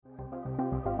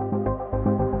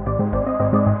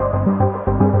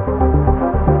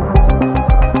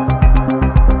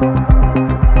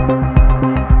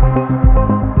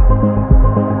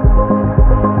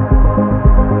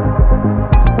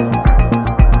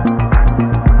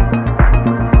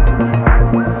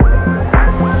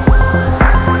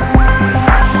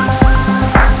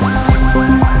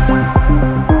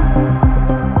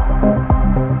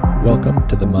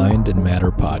Mind and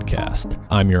Matter podcast.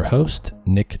 I'm your host,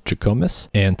 Nick Jikomis,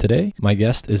 and today my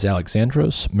guest is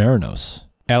Alexandros Marinos.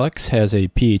 Alex has a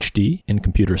PhD in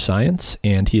computer science,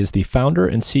 and he is the founder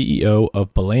and CEO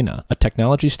of Balena, a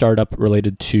technology startup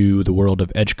related to the world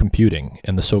of edge computing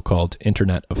and the so-called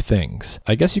Internet of Things.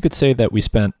 I guess you could say that we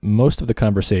spent most of the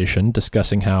conversation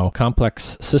discussing how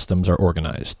complex systems are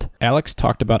organized. Alex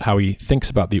talked about how he thinks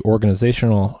about the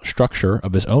organizational structure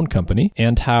of his own company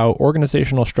and how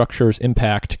organizational structures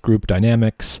impact group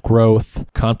dynamics, growth,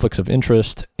 conflicts of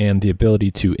interest, and the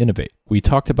ability to innovate. We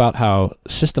talked about how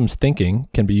systems thinking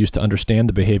can be used to understand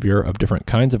the behavior of different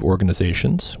kinds of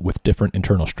organizations with different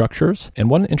internal structures. And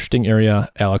one interesting area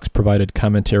Alex provided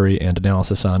commentary and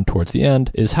analysis on towards the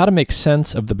end is how to make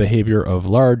sense of the behavior of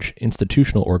large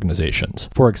institutional organizations.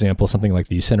 For example, something like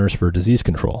the Centers for Disease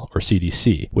Control, or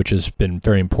CDC, which has been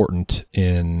very important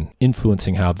in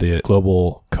influencing how the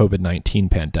global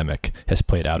COVID-19 pandemic has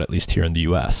played out, at least here in the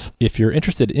US. If you're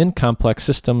interested in complex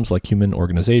systems like human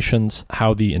organizations,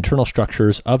 how the internal structures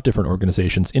of different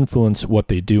organizations influence what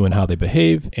they do and how they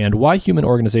behave, and why human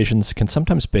organizations can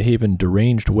sometimes behave in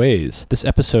deranged ways, this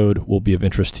episode will be of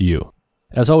interest to you.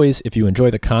 As always, if you enjoy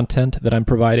the content that I'm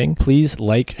providing, please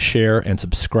like, share, and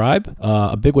subscribe.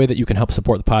 A big way that you can help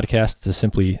support the podcast is to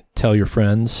simply tell your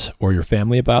friends or your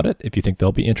family about it if you think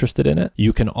they'll be interested in it.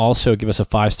 You can also give us a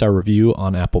 5-star review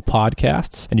on Apple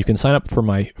Podcasts, and you can sign up for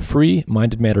my free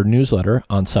Mind and Matter newsletter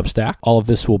on Substack. All of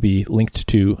this will be linked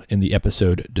to in the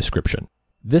episode description.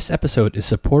 This episode is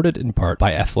supported in part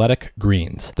by Athletic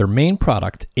Greens. Their main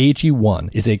product, AG1,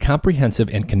 is a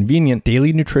comprehensive and convenient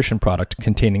daily nutrition product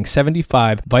containing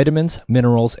 75 vitamins,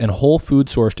 minerals, and whole food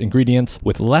sourced ingredients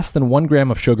with less than 1 gram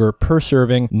of sugar per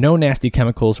serving, no nasty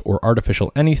chemicals or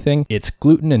artificial anything. It's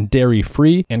gluten and dairy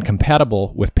free and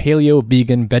compatible with paleo,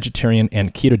 vegan, vegetarian,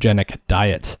 and ketogenic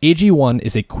diets. AG1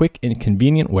 is a quick and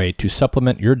convenient way to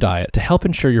supplement your diet to help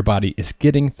ensure your body is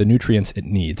getting the nutrients it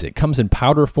needs. It comes in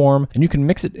powder form, and you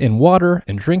can mix it in water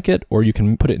and drink it, or you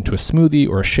can put it into a smoothie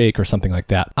or a shake or something like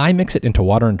that. I mix it into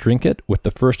water and drink it with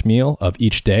the first meal of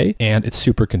each day, and it's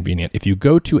super convenient. If you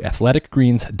go to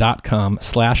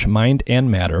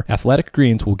athleticgreens.com/mindandmatter, Athletic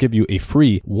Greens will give you a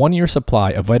free 1-year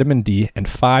supply of vitamin D and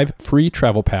 5 free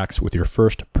travel packs with your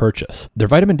first purchase. Their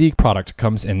vitamin D product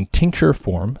comes in tincture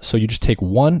form, so you just take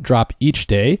 1 drop each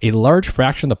day. A large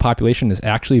fraction of the population is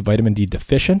actually vitamin D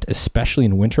deficient, especially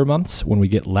in winter months when we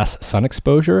get less sun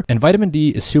exposure, and vitamin D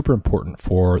is super important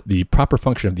for the proper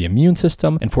function of the immune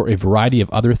system and for a variety of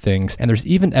other things. And there's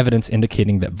even evidence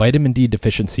indicating that vitamin D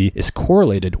deficiency is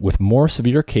correlated with more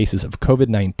severe cases of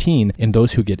COVID-19 in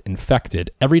those who get infected.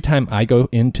 Every time I go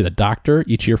into the doctor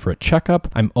each year for a checkup,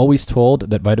 I'm always told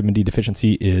that vitamin D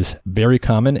deficiency is very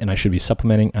common and I should be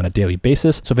supplementing on a daily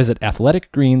basis. So visit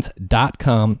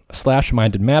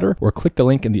athleticgreens.com/mindandmatter or click the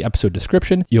link in the episode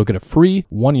description. You'll get a free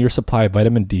 1-year supply of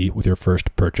vitamin D with your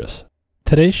first purchase.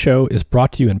 Today's show is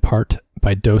brought to you in part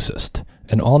by Dosist,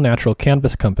 an all-natural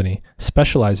cannabis company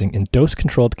specializing in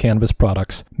dose-controlled cannabis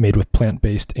products made with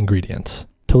plant-based ingredients.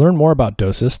 To learn more about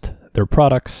Dosist, their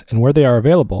products, and where they are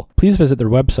available, please visit their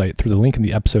website through the link in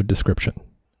the episode description.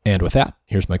 And with that,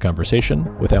 here's my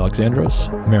conversation with Alexandros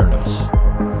Marinos.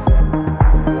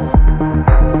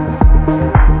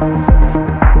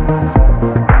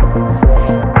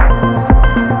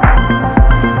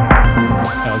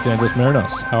 Alexandros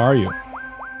Marinos, how are you?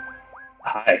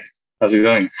 Hi, how's it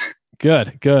going?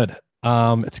 Good.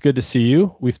 It's good to see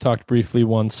you. We've talked briefly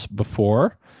once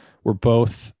before. We're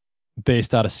both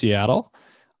based out of Seattle.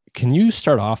 Can you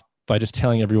start off by just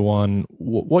telling everyone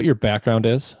what your background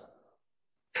is?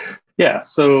 Yeah,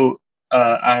 so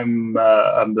I'm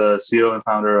the CEO and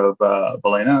founder of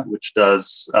Balena, which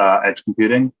does edge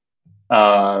computing.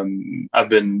 I've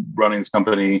been running this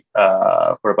company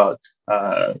for about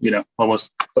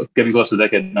almost getting close to a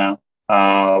decade now.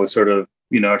 We're sort of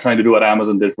trying to do what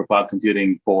Amazon did for cloud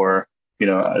computing for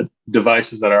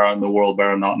devices that are out in the world but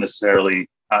are not necessarily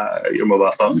your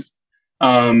mobile phone.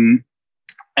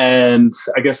 And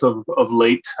I guess of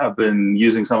late, I've been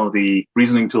using some of the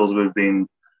reasoning tools we've been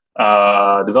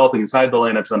developing inside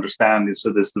Balena to understand this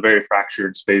very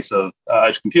fractured space of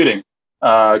edge computing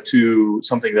to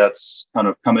something that's kind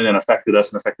of come in and affected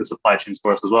us and affected supply chains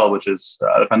for us as well, which is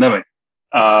the pandemic.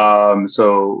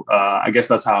 So I guess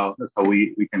that's how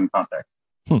we came in contact.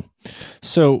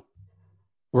 So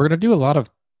we're going to do a lot of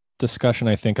discussion,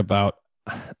 I think, about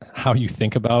how you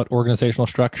think about organizational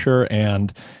structure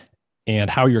and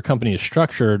how your company is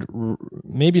structured,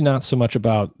 maybe not so much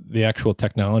about the actual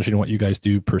technology and what you guys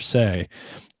do per se.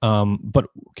 But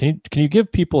can you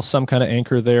give people some kind of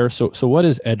anchor there? So what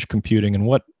is edge computing and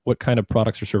what kind of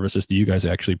products or services do you guys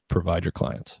actually provide your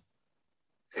clients?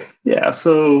 Yeah.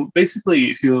 So basically,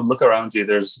 if you look around you,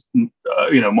 there's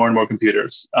more and more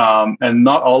computers, and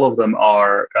not all of them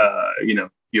are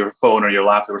your phone or your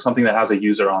laptop or something that has a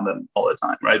user on them all the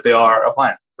time, right? They are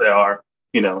appliances. They are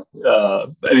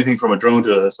anything from a drone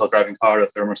to a self-driving car to a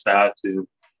thermostat to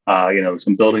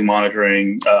some building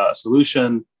monitoring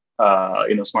solution.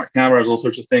 Smart cameras, all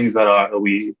sorts of things that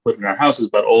we put in our houses,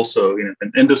 but also in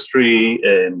industry,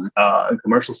 in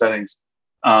commercial settings.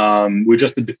 We're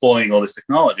just deploying all this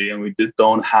technology, and we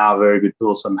don't have very good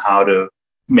tools on how to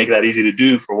make that easy to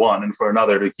do for one, and for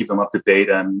another to keep them up to date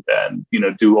and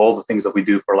do all the things that we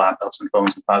do for laptops and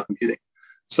phones and cloud computing.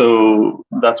 So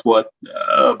that's what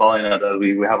Balena does.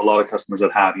 We have a lot of customers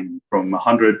that have from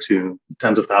 100 to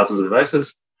tens of thousands of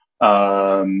devices.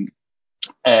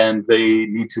 And they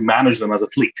need to manage them as a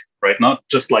fleet, right? Not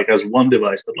just like as one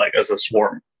device, but like as a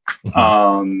swarm.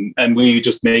 Mm-hmm. And we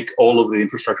just make all of the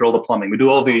infrastructure, all the plumbing. We do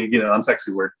all the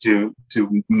unsexy work to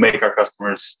make our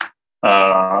customers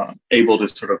able to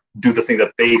sort of do the thing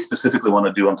that they specifically want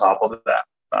to do on top of that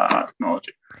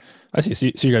technology. I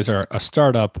see. So you guys are a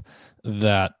startup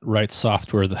that writes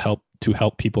software to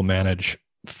help people manage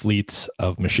fleets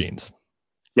of machines.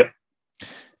 Yep.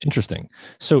 Interesting.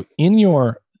 So in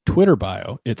your Twitter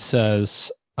bio, it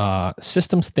says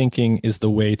systems thinking is the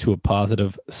way to a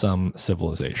positive sum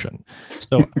civilization.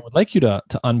 So I would like you to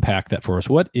unpack that for us.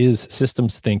 What is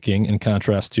systems thinking in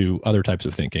contrast to other types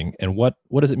of thinking? And what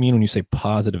does it mean when you say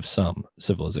positive sum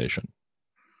civilization?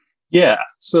 Yeah.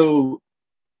 So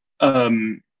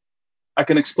I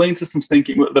can explain systems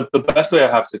thinking. The best way I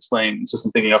have to explain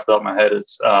systems thinking off the top of my head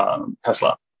is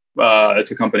Tesla. It's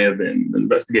a company I've been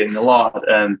investigating a lot,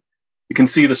 and you can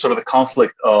see the sort of the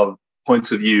conflict of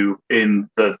points of view in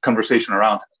the conversation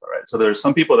around Tesla, right? So there's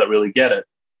some people that really get it,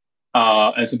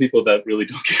 and some people that really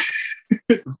don't get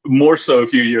it. More so a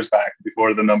few years back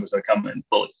before the numbers had come in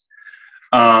fully.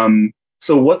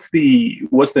 So what's the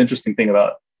interesting thing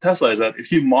about Tesla is that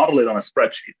if you model it on a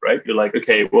spreadsheet, right? You're like,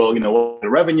 okay, well, what are the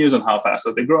revenues and how fast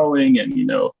are they growing, and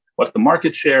what's the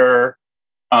market share?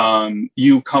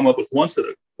 You come up with one set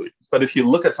of conclusions. But if you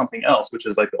look at something else, which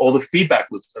is like all the feedback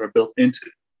loops that are built into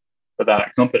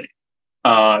that company,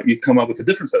 you come up with a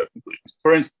different set of conclusions.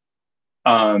 For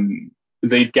instance,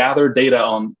 they gather data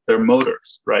on their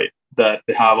motors, right, that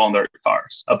they have on their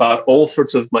cars about all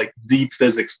sorts of like deep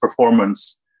physics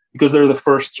performance, because they're the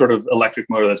first sort of electric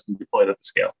motor that's been deployed at the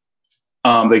scale.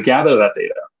 They gather that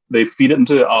data, they feed it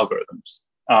into algorithms.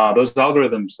 Those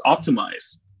algorithms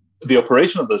optimize the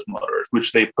operation of those motors,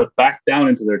 which they put back down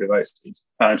into their devices,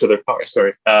 into their cars,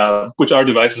 which are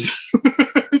devices.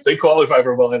 They qualify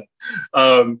for one.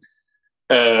 And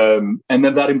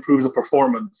then that improves the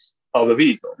performance of the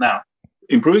vehicle. Now,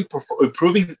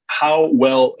 improving how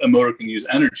well a motor can use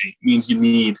energy means you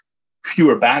need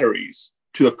fewer batteries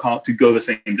to go the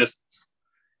same distance.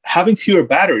 Having fewer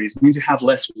batteries means you have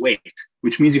less weight,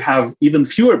 which means you have even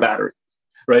fewer batteries,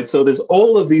 right? So there's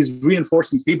all of these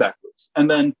reinforcing feedback loops. And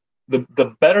then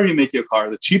the better you make your car,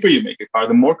 the cheaper you make your car,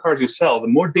 the more cars you sell, the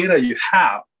more data you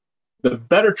have, the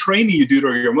better training you do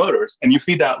to your motors, and you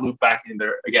feed that loop back in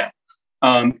there again.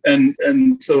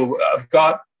 And so I've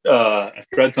got a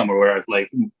thread somewhere where I've like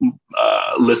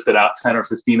listed out 10 or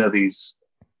 15 of these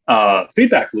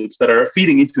feedback loops that are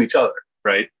feeding into each other,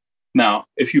 right? Now,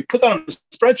 if you put that on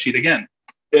a spreadsheet, again,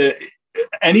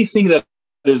 anything that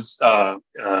is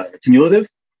cumulative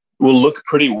will look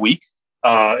pretty weak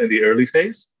in the early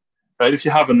phase, right? If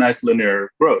you have a nice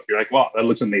linear growth, you're like, wow, that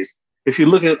looks amazing. If you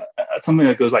look at something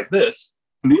that goes like this,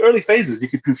 in the early phases, you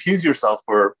could confuse yourself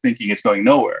for thinking it's going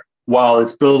nowhere while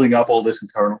it's building up all this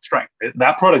internal strength.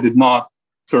 That product did not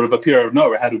sort of appear out of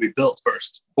nowhere. It had to be built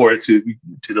first for it to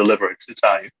deliver its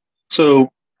value. So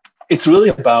it's really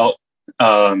about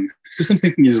system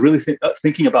thinking is really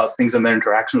thinking about things and their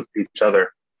interaction with each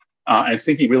other, and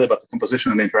thinking really about the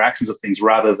composition and the interactions of things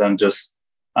rather than just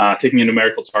taking a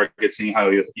numerical target, seeing how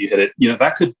you hit it.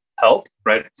 That could help,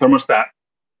 right? Thermostat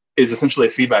is essentially a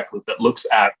feedback loop that looks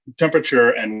at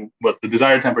temperature and what the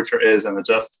desired temperature is and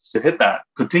adjusts to hit that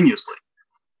continuously.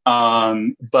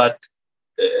 But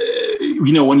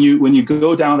when you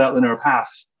go down that linear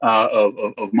path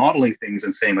of modeling things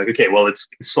and saying like, okay, well, it's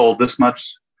sold this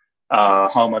much,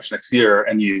 how much next year,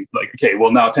 and you like, okay,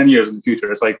 well, now 10 years in the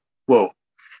future, it's like, whoa,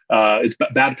 it's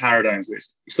bad paradigms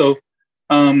basically. So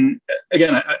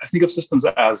again, I think of systems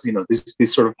as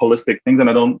these sort of holistic things, and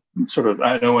I know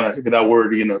when I think of that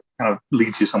word, kind of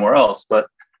leads you somewhere else. But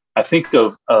I think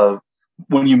of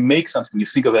when you make something, you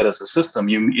think of it as a system.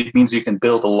 It means you can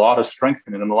build a lot of strength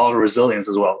in it and a lot of resilience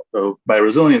as well. So by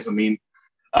resilience, I mean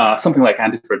something like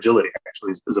anti-fragility.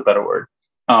 Actually, is a better word,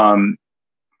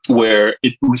 where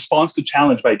it responds to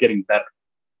challenge by getting better.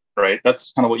 right?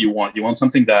 That's kind of what you want. You want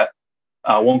something that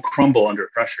won't crumble under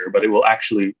pressure, but it will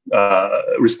actually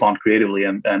respond creatively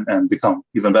and become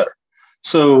even better.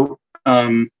 So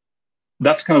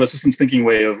that's kind of a systems thinking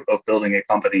way of building a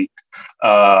company,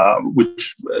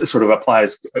 which sort of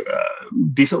applies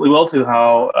decently well to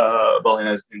how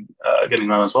Balena has been getting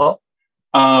run as well.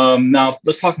 Now,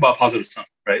 let's talk about positive sum,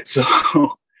 right? So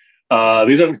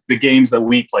these are the games that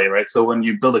we play, right? So when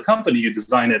you build a company, you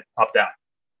design it top down.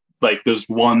 Like there's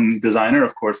one designer,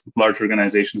 of course, with large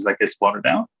organizations that gets watered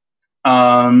down.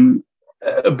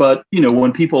 But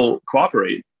when people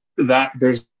cooperate, that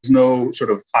there's no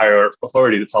sort of higher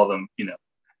authority to tell them,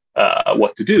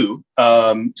 what to do.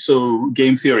 So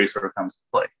game theory sort of comes to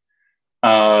play.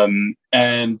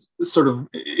 And sort of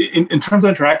in terms of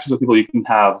interactions with people, you can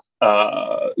have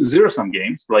zero-sum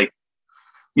games, like,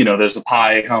 there's a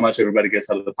pie, how much everybody gets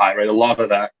out of the pie, right? A lot of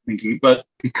that thinking. But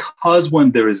because when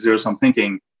there is zero-sum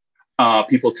thinking,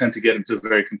 people tend to get into a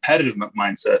very competitive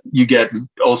mindset. You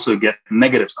also get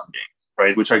negative-sum games,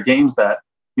 right? Which are games that,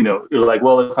 you're like,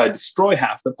 well, if I destroy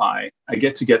half the pie, I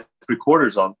get to get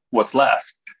 3/4 of what's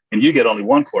left, and you get only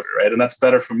 1/4, right? And that's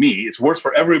better for me. It's worse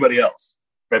for everybody else,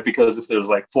 right? Because if there's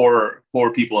like four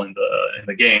people in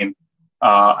the game,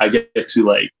 I get to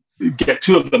like get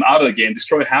 2 of them out of the game,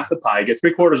 destroy half the pie, get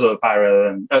 3/4 of the pie rather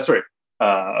than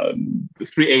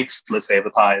 3/8, let's say, of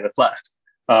the pie that's left.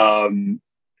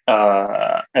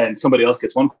 And somebody else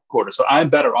gets 1/4. So I'm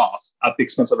better off at the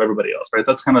expense of everybody else, right?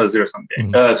 That's kind of a zero-sum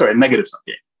game. Negative-sum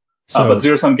game. But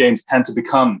zero-sum games tend to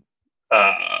become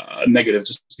negative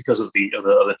just because of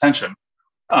the tension.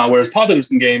 Whereas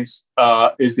positive-sum games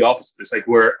is the opposite. It's like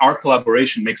where our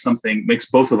collaboration makes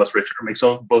both of us richer, makes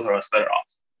both of us better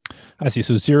off. I see.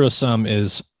 So zero-sum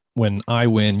is when I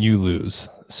win, you lose.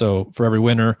 So for every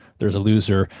winner, there's a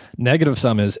loser. Negative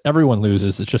sum is everyone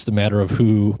loses. It's just a matter of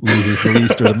who loses the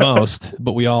least or the most,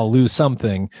 but we all lose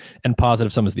something. And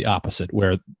positive sum is the opposite,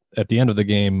 where at the end of the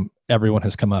game, everyone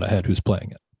has come out ahead who's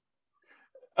playing it.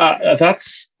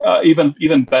 That's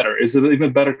even better. Is it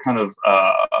even better kind of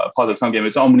positive sum game?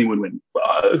 It's only win-win.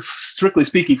 Strictly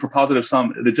speaking, for positive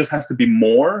sum, it just has to be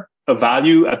more a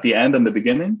value at the end than the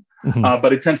beginning. Mm-hmm.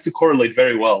 But it tends to correlate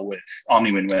very well with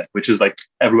omni win-win, which is like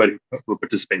everybody who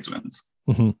participates wins.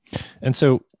 Mm-hmm. And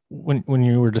so when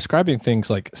you were describing things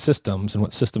like systems and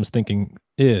what systems thinking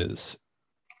is,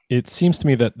 it seems to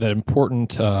me that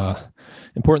important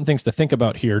things to think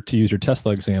about here, to use your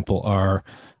Tesla example, are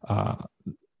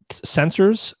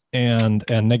sensors and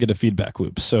negative feedback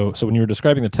loops. So when you were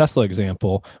describing the Tesla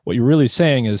example, what you're really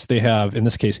saying is they have, in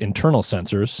this case, internal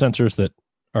sensors that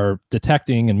are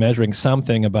detecting and measuring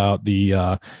something about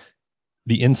the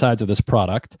insides of this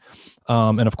product.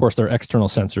 And of course, there are external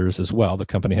sensors as well. The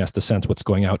company has to sense what's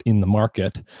going out in the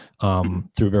market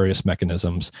through various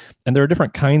mechanisms. And there are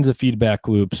different kinds of feedback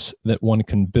loops that one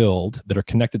can build that are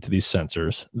connected to these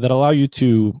sensors that allow you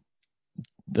to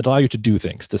do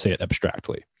things, to say it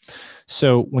abstractly.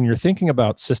 So when you're thinking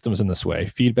about systems in this way,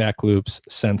 feedback loops,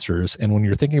 sensors, and when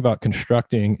you're thinking about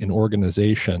constructing an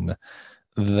organization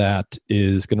that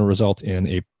is going to result in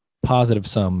a positive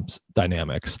sum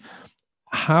dynamics,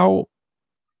 how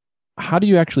do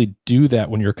you actually do that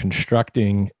when you're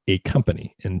constructing a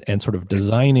company and sort of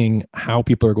designing how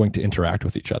people are going to interact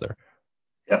with each other?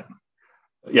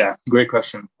 Yeah, great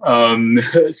question.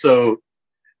 So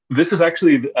this is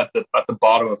actually at the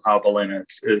bottom of how Balena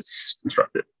is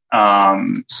constructed.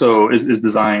 So is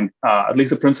designed, at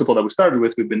least the principle that we started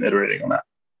with, we've been iterating on that.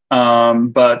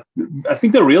 But I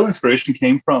think the real inspiration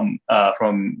came from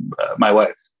my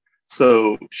wife.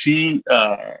 So she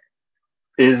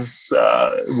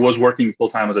was working full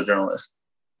time as a journalist,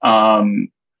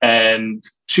 and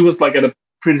she was like at a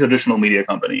pretty traditional media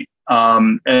company.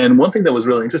 And one thing that was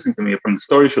really interesting to me from the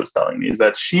story she was telling me is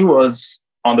that she was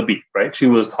on the beat, right? She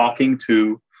was talking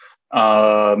to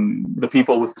the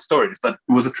people with the stories, but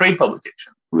it was a trade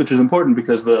publication, which is important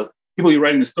because the people you're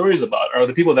writing the stories about are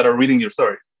the people that are reading your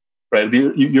stories. Right,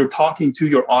 you're talking to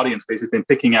your audience basically, and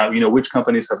picking out, which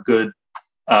companies have good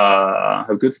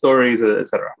stories,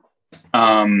 etc.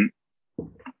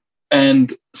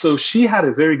 And so she had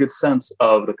a very good sense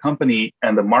of the company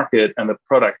and the market and the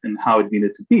product and how it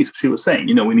needed to be. So she was saying,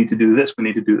 we need to do this, we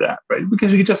need to do that, right?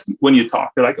 Because you just, when you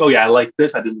talk, you're like, oh yeah, I like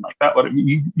this, I didn't like that. Whatever.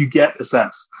 You get a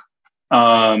sense.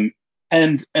 And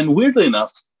weirdly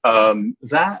enough,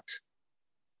 that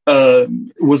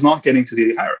was not getting to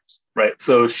the higher-ups, right?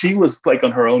 So she was like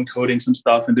on her own coding some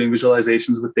stuff and doing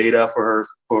visualizations with data for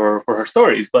her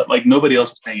stories, but like nobody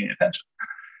else was paying any attention.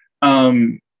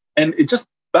 And it just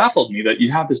baffled me that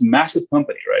you have this massive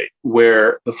company, right,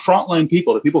 where the frontline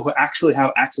people, the people who actually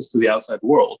have access to the outside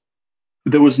world,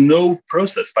 there was no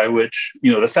process by which, the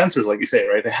sensors, like you say,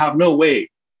 right, they have no way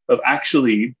of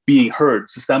actually being heard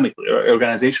systemically or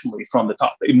organizationally from the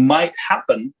top. It might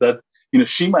happen that,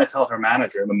 she might tell her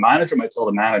manager and the manager might tell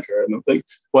the manager and like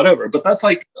whatever, but that's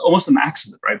like almost an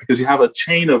accident, right? Because you have a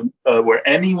chain of where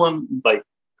anyone like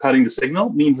cutting the signal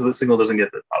means that the signal doesn't get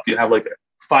to the top. You have like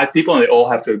 5 people and they all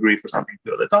have to agree for something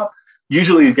to go to the top.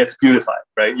 Usually it gets beautified,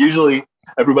 right? Usually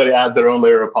everybody adds their own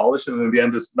layer of polish, and in the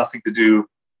end, there's nothing to do.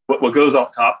 What goes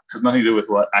up top has nothing to do with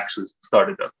what actually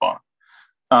started at the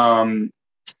bottom.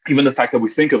 Even the fact that we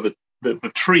think of the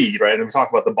tree, right, and we talk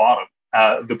about the bottom,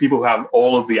 the people who have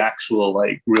all of the actual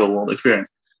like real world experience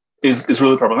is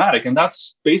really problematic, and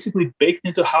that's basically baked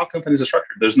into how companies are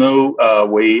structured. There's no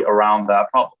way around that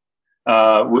problem.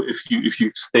 If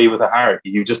you stay with a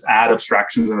hierarchy, you just add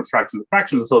abstractions and abstractions and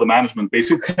abstractions until the management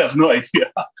basically has no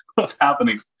idea what's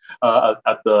happening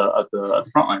at the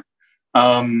front line.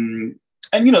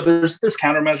 And there's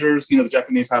countermeasures. The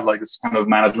Japanese have like this kind of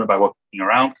management by walking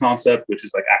around concept, which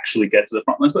is like actually get to the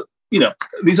front lines. But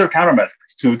these are countermeasures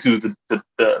to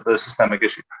the systemic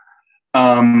issue.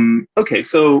 Okay,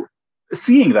 so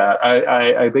seeing that,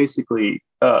 I basically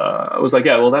was like,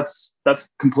 yeah, well, that's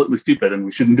completely stupid, and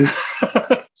we shouldn't do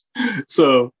that.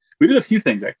 So we did a few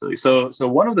things actually. So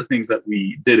one of the things that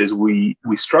we did is we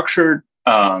structured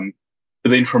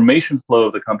the information flow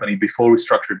of the company before we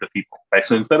structured the people. Right.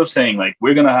 So instead of saying like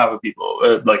we're going to have a people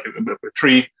like a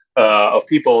tree of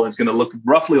people, it's going to look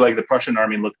roughly like the Prussian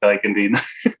army looked like in the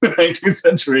 19th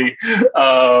century,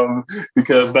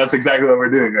 because that's exactly what we're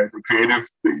doing. Right. The creative,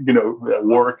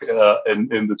 work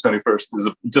in the 21st is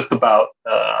just about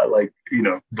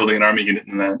building an army unit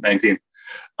in the 19th.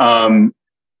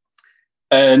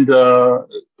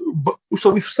 So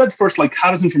we said first, like,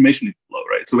 how does information flow,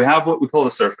 right? So we have what we call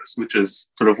the surface, which is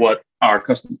sort of what our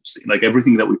customers see, like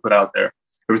everything that we put out there,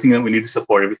 everything that we need to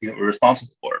support, everything that we're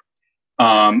responsible for.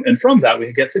 And from that,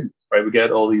 we get signals, right? We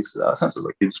get all these sensors,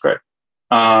 like you described.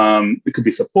 It could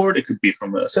be support. It could be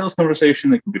from a sales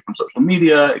conversation. It could be from social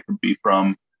media. It could be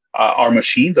from our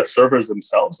machines, our servers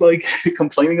themselves, like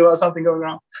complaining about something going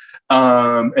on.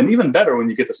 And even better when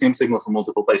you get the same signal from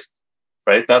multiple places.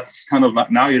 Right, that's kind of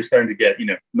now you're starting to get,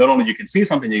 not only you can see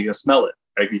something, you can smell it,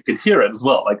 right? You can hear it as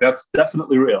well. Like that's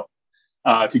definitely real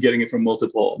if you're getting it from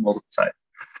multiple sites.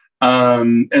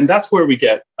 And that's where we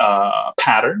get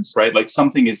patterns, right? Like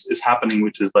something is happening,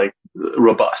 which is like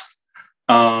robust.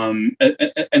 And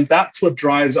that's what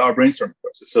drives our brainstorming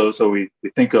process. So we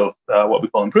think of what we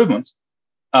call improvements,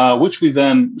 which we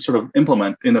then sort of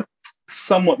implement in a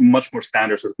somewhat much more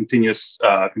standard sort of continuous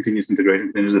integration,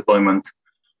 continuous deployment,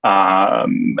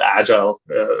 agile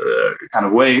kind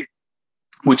of way,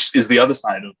 which is the other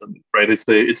side of them, right? It's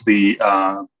the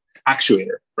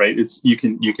actuator, right? You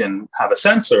can have a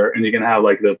sensor and you can have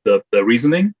like the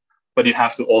reasoning, but you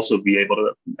have to also be able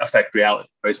to affect reality,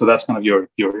 right? So that's kind of your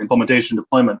implementation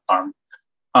deployment arm.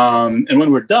 And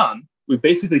when we're done, we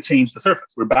basically change the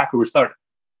surface. We're back where we started.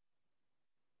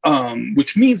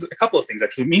 Which means a couple of things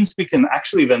actually. It means we can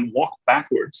actually then walk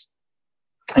backwards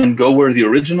and go where the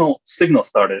original signal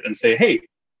started and say, hey,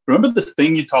 remember this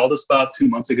thing you told us about 2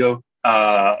 months ago?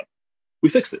 We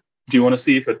fixed it. Do you want to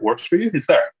see if it works for you? It's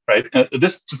there, right?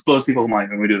 This just blows people's mind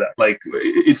when we do that. Like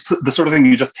it's the sort of thing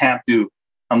you just can't do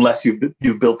unless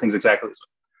you've built things exactly this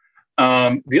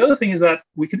way. The other thing is that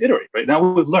we can iterate, right? Now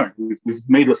we've learned, we've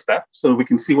made a step so we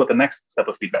can see what the next step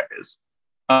of feedback is.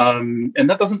 And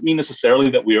that doesn't mean necessarily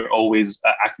that we are always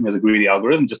acting as a greedy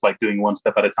algorithm, just like doing one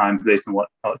step at a time based on what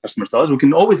our customers tell us. We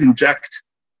can always inject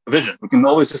a vision. We can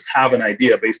always just have an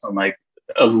idea based on like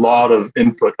a lot of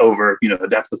input over, the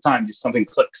depth of time, just something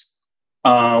clicks.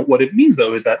 What it means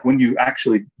though, is that when you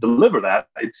actually deliver that,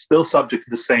 it's still subject to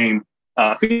the same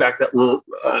feedback that will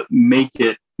make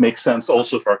it make sense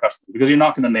also for our customers, because you're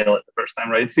not going to nail it the first time,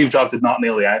 right? Steve Jobs did not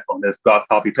nail the iPhone. They've got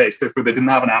copy paste. They didn't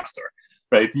have an app store.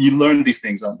 Right, you learn these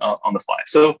things on the fly.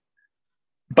 So,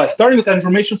 by starting with that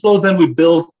information flow, then we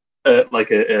build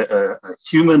like a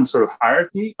human sort of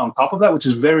hierarchy on top of that, which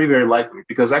is very, very likely,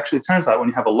 because actually it turns out when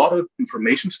you have a lot of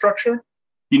information structure,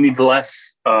 you need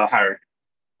less hierarchy,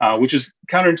 which is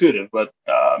counterintuitive. But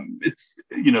it's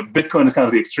Bitcoin is kind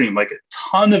of the extreme, like a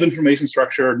ton of information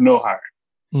structure, no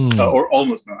hierarchy, or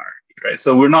almost no hierarchy. Right,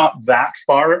 so we're not that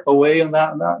far away in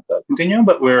that continuum,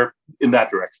 but we're in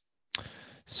that direction.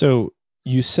 So.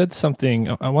 You said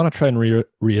something, I want to try and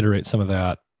reiterate some of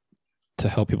that to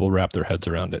help people wrap their heads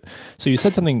around it. So you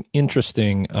said something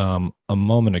interesting a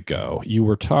moment ago. You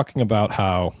were talking about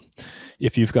how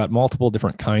if you've got multiple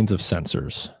different kinds of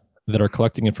sensors that are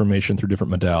collecting information through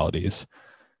different modalities,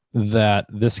 that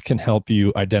this can help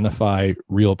you identify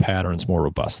real patterns more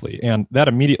robustly. And that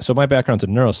so my background's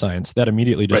in neuroscience, that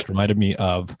immediately just reminded me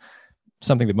of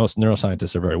something that most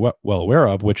neuroscientists are very well aware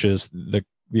of, which is the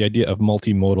idea of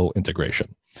multimodal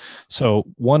integration. So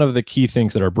one of the key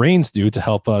things that our brains do to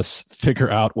help us figure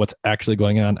out what's actually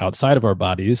going on outside of our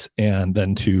bodies, and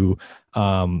then to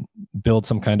build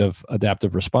some kind of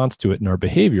adaptive response to it in our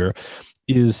behavior,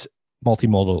 is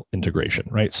multimodal integration,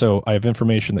 right? So I have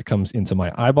information that comes into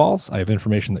my eyeballs. I have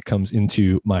information that comes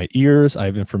into my ears. I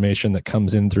have information that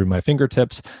comes in through my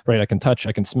fingertips, right? I can touch,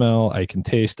 I can smell, I can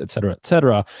taste, et cetera, et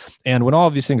cetera. And when all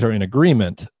of these things are in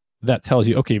agreement, that tells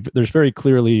you, okay, there's very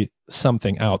clearly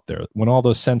something out there. When all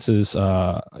those senses,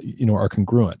 are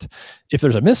congruent. If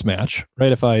there's a mismatch,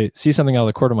 right? If I see something out of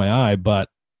the corner of my eye, but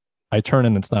I turn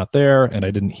and it's not there, and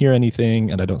I didn't hear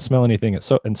anything, and I don't smell anything,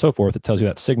 and so forth, it tells you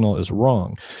that signal is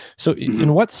wrong. So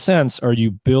in what sense are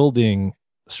you building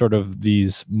sort of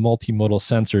these multimodal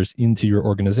sensors into your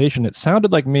organization? It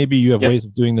sounded like maybe you have ways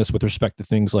of doing this with respect to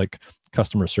things like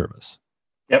customer service.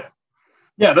 Yep.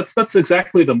 Yeah, that's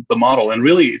exactly the model. And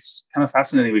really, it's kind of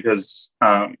fascinating because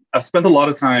I've spent a lot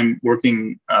of time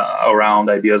working around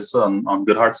ideas on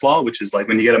Goodhart's law, which is like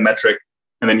when you get a metric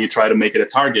and then you try to make it a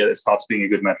target, it stops being a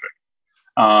good metric.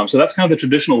 So that's kind of the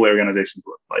traditional way organizations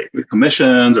work, like with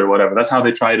commissions or whatever. That's how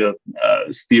they try to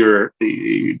steer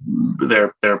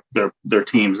their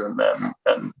teams and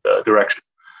direction.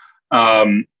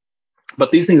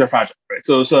 But these things are fragile, right?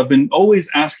 So I've been always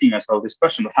asking myself this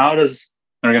question of how does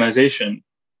an organization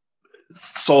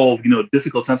solve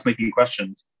difficult sense-making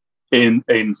questions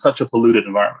in such a polluted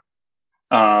environment?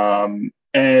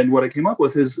 And what I came up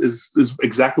with is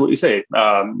exactly what you say.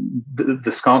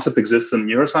 This concept exists in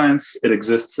neuroscience. It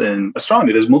exists in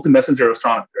astronomy. There's multi-messenger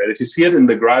astronomy, right? If you see it in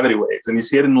the gravity waves, and you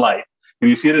see it in light, and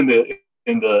you see it in the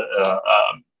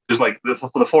there's like the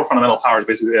four fundamental powers.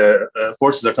 Basically,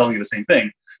 forces are telling you the same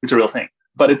thing. It's a real thing,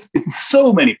 but it's in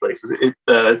so many places.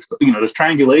 It's there's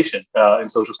triangulation in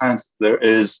social science. There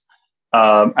is.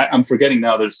 I'm forgetting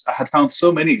now. I had found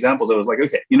so many examples. I was like,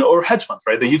 okay, or hedge funds,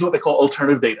 right? They use what they call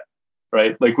alternative data.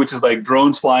 Right, like which is like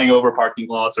drones flying over parking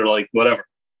lots or like whatever,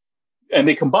 and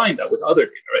they combine that with other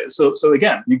data, right? So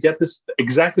again, you get this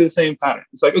exactly the same pattern.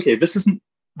 It's like, okay, this isn't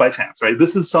by chance, right?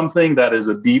 This is something that is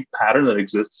a deep pattern that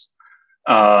exists,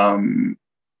 has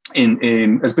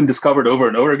been discovered over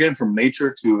and over again from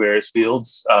nature to various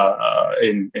fields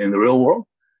in the real world.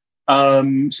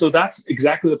 So that's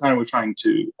exactly the pattern we're trying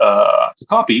to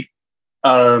copy.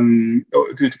 To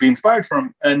be inspired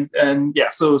from, and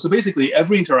so basically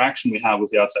every interaction we have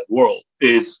with the outside world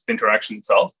is interaction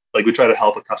itself. Like we try to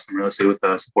help a customer, let's say, with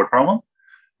a support problem,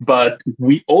 but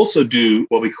we also do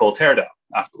what we call teardown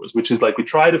afterwards, which is like we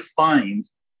try to find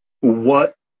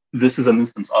what this is an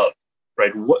instance of,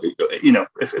 right? What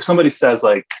if somebody says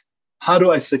like, how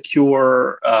do I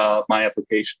secure my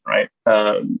application, right?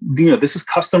 This is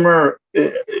customer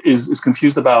is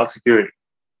confused about security.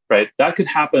 Right, that could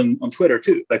happen on Twitter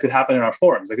too. That could happen in our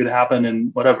forums. That could happen in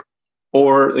whatever.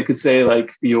 Or they could say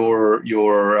like your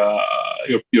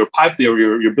build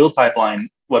pipeline,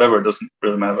 whatever. It doesn't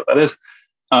really matter what that is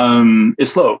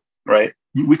slow. Right.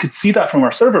 We could see that from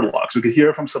our server logs. We could hear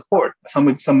it from support.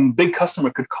 Some big customer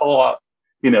could call up,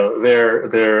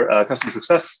 their customer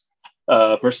success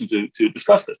person to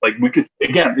discuss this. Like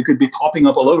it could be popping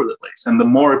up all over the place. And the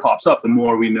more it pops up, the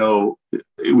more we know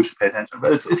we should pay attention.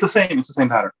 But it's the same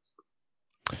pattern.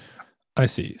 I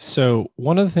see. So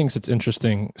one of the things that's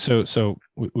interesting, so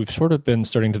we've sort of been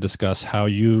starting to discuss how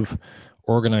you've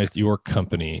organized your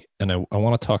company, and I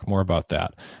want to talk more about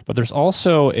that. But there's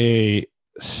also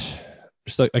just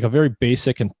like a very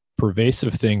basic and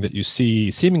pervasive thing that you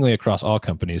see seemingly across all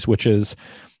companies, which is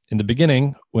in the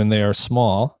beginning when they are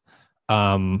small,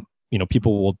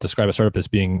 people will describe a startup as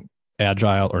being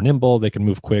agile or nimble. They can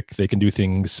move quick. They can do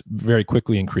things very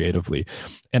quickly and creatively.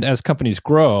 And as companies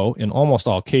grow, in almost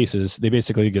all cases, they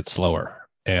basically get slower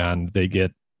and they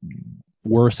get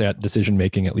worse at decision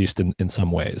making, at least in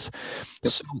some ways.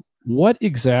 Yep. So what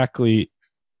exactly,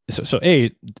 so A,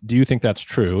 do you think that's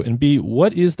true? And B,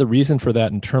 what is the reason for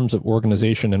that in terms of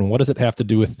organization? And what does it have to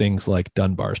do with things like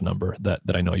Dunbar's number that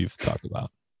I know you've talked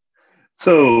about?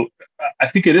 So I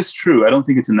think it is true. I don't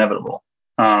think it's inevitable.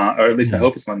 Or at least I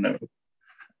hope it's not inevitable.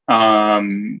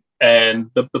 And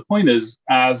the point is,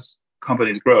 as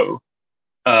companies grow,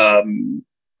 when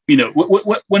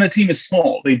a team is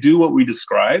small, they do what we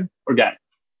describe organic,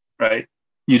 right?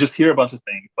 You just hear a bunch of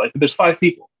things. Like there's 5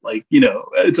 people,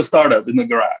 it's a startup in the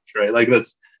garage, right? Like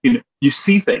that's, you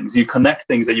see things, you connect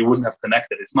things that you wouldn't have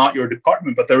connected. It's not your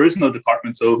department, but there is no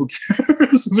department. So who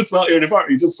cares if it's not your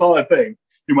department? You just saw a thing.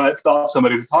 You might stop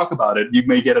somebody to talk about it. You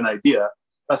may get an idea.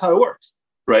 That's how it works,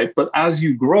 right? But as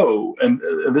you grow, and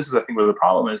this is, I think, where the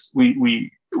problem is,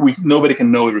 we nobody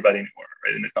can know everybody anymore,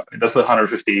 right? In the company, that's the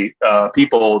 150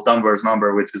 people Dunbar's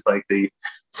number, which is like the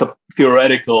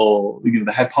theoretical, the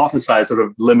hypothesized sort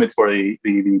of limit for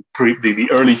the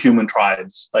early human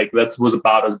tribes. Like that was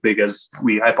about as big as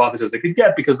we hypothesized they could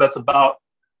get, because that's about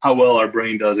how well our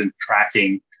brain does in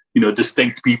tracking,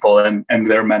 distinct people and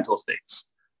their mental states.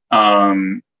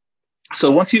 So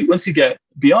once you get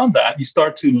beyond that, you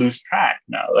start to lose track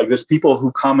now. Like there's people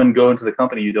who come and go into the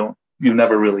company you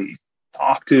never really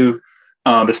talk to.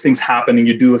 There's things happening,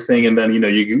 you do a thing, and then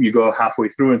you go halfway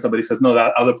through and somebody says, no,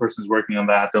 that other person's working on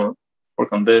that, don't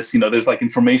work on this. There's like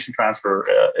information transfer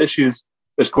issues,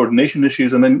 there's coordination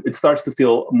issues, and then it starts to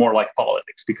feel more like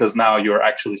politics, because now you're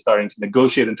actually starting to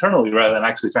negotiate internally rather than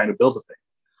actually trying to build a thing.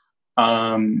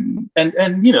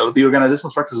 And the organizational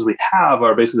structures we have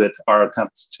are basically our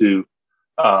attempts to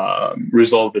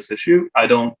resolve this issue. I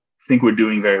don't think we're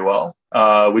doing very well,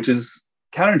 which is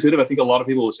counterintuitive. I think a lot of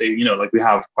people will say, like we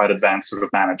have quite advanced sort of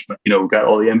management, we've got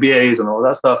all the MBAs and all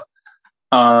that stuff.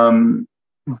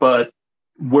 But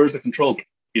where's the control group?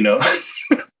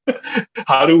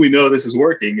 How do we know this is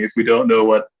working if we don't know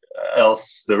what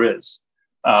else there is?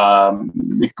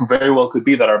 It very well could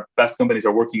be that our best companies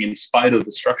are working in spite of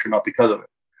the structure, not because of it.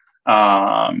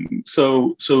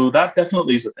 So that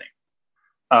definitely is a thing.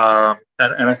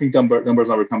 And I think Dunbar's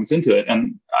number comes into it.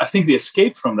 And I think the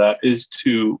escape from that is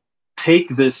to take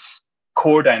this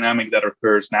core dynamic that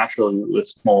occurs naturally with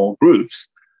small groups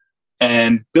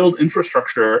and build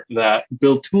infrastructure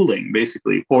build tooling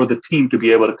basically for the team to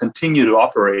be able to continue to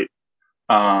operate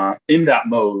in that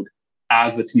mode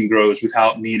as the team grows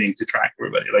without needing to track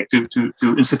everybody, like to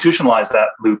institutionalize that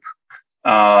loop,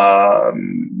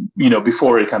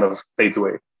 before it kind of fades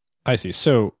away. I see.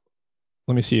 So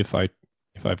let me see if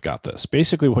I've got this.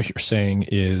 Basically what you're saying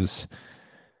is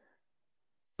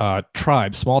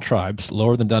small tribes,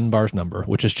 lower than Dunbar's number,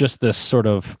 which is just this sort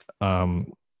of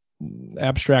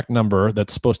abstract number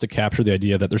that's supposed to capture the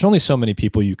idea that there's only so many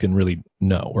people you can really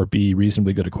know or be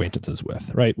reasonably good acquaintances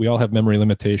with, right? We all have memory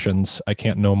limitations. I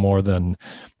can't know more than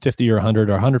 50 or 100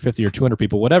 or 150 or 200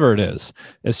 people, whatever it is.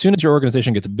 As soon as your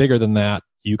organization gets bigger than that,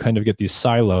 you kind of get these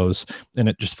silos, and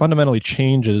it just fundamentally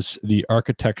changes the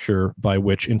architecture by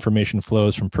which information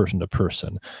flows from person to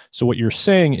person. So what you're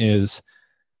saying is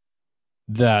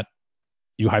that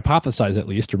you hypothesize, at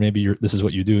least, or maybe this is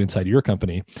what you do inside your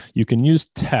company, you can use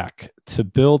tech to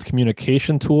build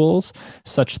communication tools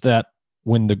such that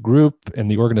when the group and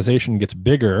the organization gets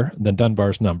bigger than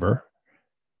Dunbar's number,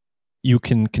 you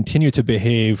can continue to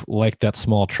behave like that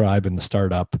small tribe in the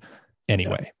startup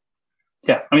anyway.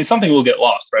 Yeah, I mean, something will get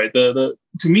lost, right? To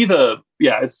me,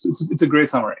 it's a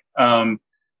great summary.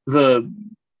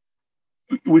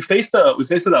 We faced a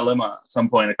dilemma at some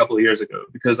point a couple of years ago,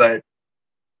 because I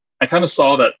kind of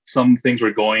saw that some things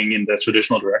were going in the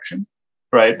traditional direction,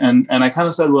 right? And I kind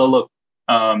of said, well, look,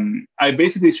 I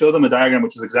basically showed them a diagram,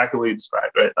 which is exactly what you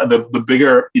described, right? The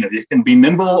bigger, you can be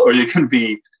nimble or you can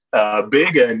be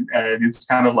big, and it's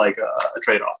kind of like a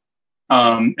trade-off.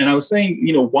 And I was saying,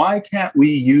 why can't we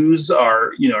use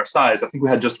our size? I think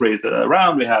we had just raised a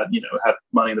round, we had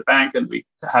money in the bank, and we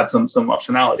had some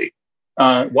optionality.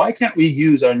 Why can't we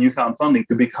use our newfound funding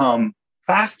to become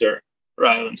faster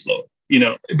rather than slower?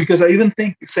 Because I even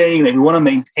think saying that we want to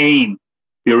maintain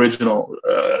the original,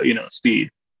 speed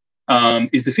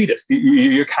is defeatist.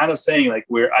 You're kind of saying like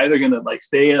we're either going to like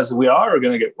stay as we are or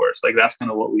going to get worse. Like that's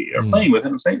kind of what we are playing with.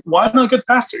 And I'm saying, why not get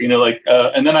faster?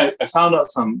 And then I found out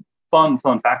some fun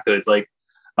factoids. Like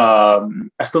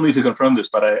I still need to confirm this,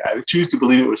 but I choose to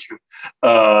believe it was true.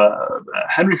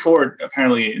 Henry Ford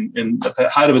apparently, in the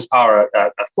height of his power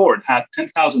at Ford, had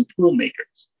 10,000 tool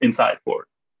makers inside Ford.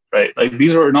 Right, like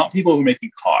these are not people who are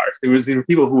making cars. These were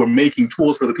people who were making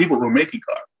tools for the people who are making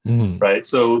cars. Right.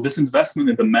 So this investment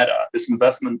in the meta, this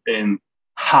investment in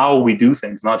how we do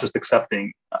things, not just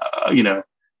accepting,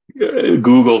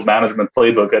 Google's management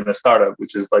playbook in a startup,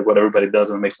 which is like what everybody does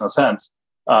and it makes no sense.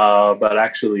 But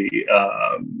actually,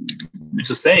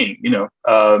 just saying,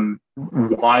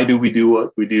 why do we do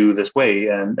what we do this way,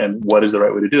 and what is the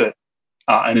right way to do it,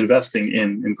 and investing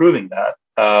in improving that.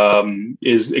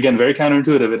 Is again very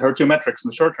counterintuitive. It hurts your metrics in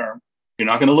the short term. You're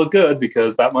not going to look good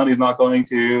because that money is not going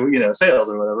to sales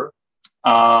or whatever.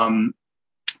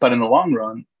 But in the long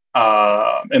run,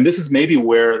 and this is maybe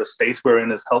where the space we're in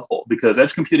is helpful, because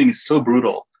edge computing is so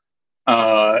brutal.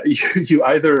 You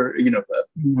either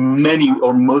many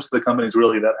or most of the companies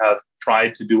really that have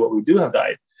tried to do what we do have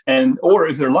died, or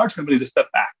if they're large companies, they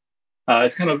step back.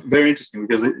 It's kind of very interesting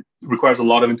because it requires a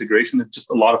lot of integration and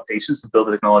just a lot of patience to build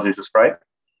the technology just right.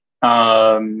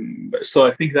 So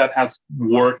I think that has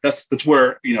worked. That's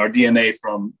where our DNA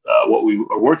from what we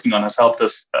are working on has helped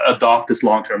us adopt this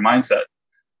long-term mindset,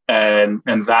 and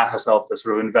that has helped us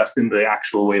sort of invest in the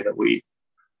actual way that we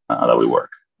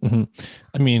work. Mm-hmm.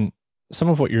 I mean, some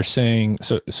of what you're saying,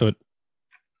 so it sort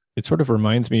of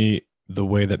reminds me the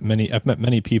way that I've met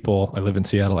many people, I live in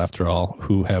Seattle after all,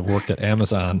 who have worked at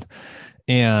Amazon.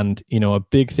 And, a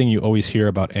big thing you always hear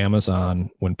about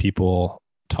Amazon when people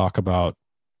talk about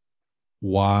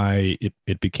why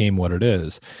it became what it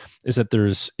is that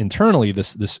there's internally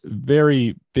this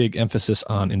very big emphasis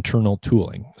on internal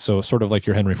tooling. So sort of like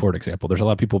your Henry Ford example, there's a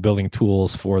lot of people building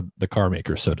tools for the car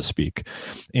maker, so to speak.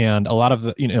 And a lot of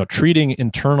the, treating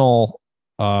internal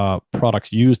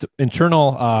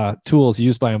tools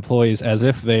used by employees as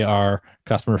if they are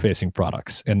customer facing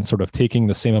products, and sort of taking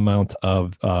the same amount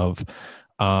of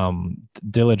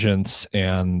diligence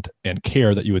and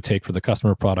care that you would take for the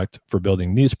customer product for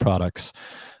building these products.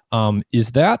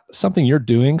 Is that something you're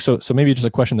doing? So maybe just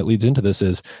a question that leads into this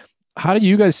is, how do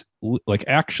you guys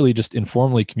actually just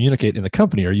informally communicate in the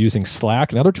company? Are you using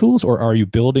Slack and other tools, or are you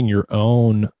building your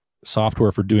own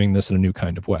software for doing this in a new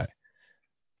kind of way?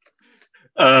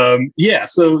 So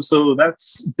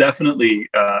that's definitely,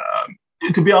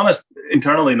 to be honest,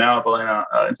 internally now, Belena,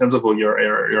 in terms of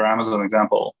your Amazon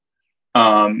example,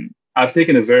 I've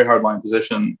taken a very hardline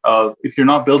position of, if you're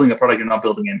not building a product, you're not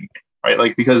building anything,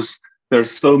 right? Because there's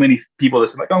so many people that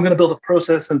say I'm going to build a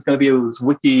process and it's going to be this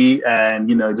wiki and,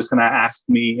 just going to ask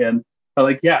me. And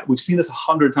I'm yeah, we've seen this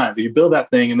 100 times. You build that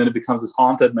thing and then it becomes this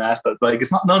haunted mess that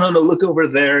it's not, no, look over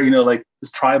there,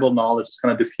 this tribal knowledge is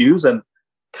kind of diffuse and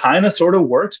kind of sort of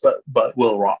works, but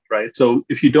will rot, right? So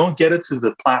if you don't get it to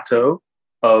the plateau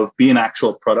of being an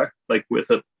actual product, with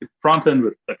a front end,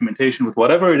 with documentation, with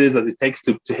whatever it is that it takes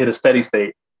to hit a steady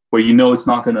state where it's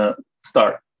not going to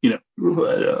start,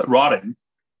 rotting.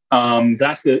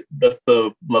 That's the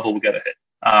level we got to hit.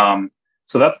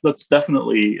 So that's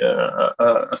definitely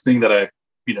a thing that I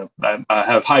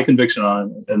have high conviction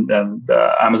on, and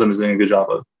Amazon is doing a good job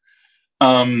of.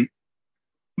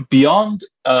 Beyond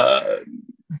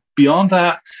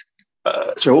that,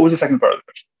 so what was the second part of the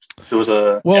question? There was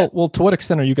well, to what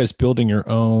extent are you guys building your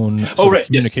own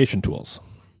communication tools?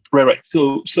 Right.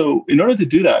 So in order to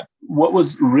do that, what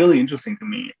was really interesting to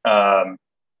me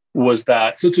was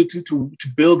that to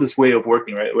build this way of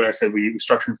working, right, where I said we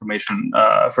structure information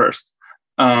first.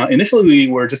 Initially, we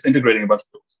were just integrating a bunch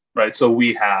of tools, right? So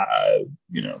we had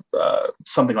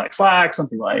something like Slack,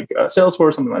 something like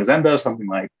Salesforce, something like Zendesk, something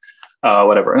like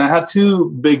whatever. And I had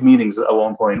two big meetings at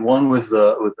one point, one with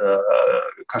the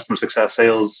customer success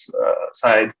sales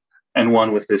side and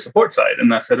one with the support side.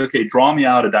 And I said, okay, draw me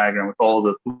out a diagram with all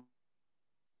the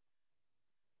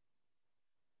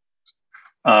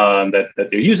that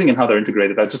they're using and how they're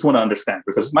integrated. I just want to understand,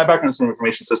 because my background is from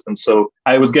information systems. So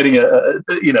I was getting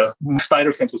my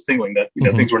spider sense was tingling that,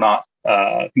 things were not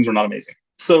amazing.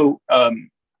 So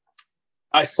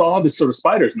I saw this sort of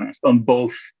spider's nest on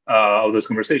both of those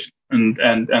conversations,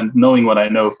 and knowing what I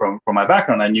know from my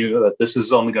background, I knew that this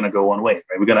is only going to go one way.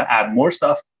 Right, we're going to add more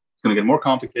stuff. It's going to get more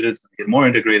complicated. It's going to get more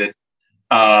integrated.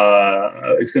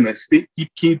 It's going to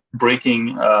keep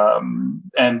breaking,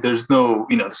 and there's no,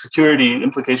 the security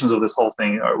implications of this whole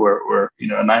thing were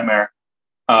a nightmare.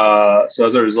 So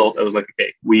as a result, I was like,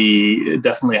 okay, we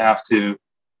definitely have to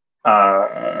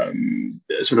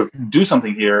sort of do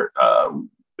something here.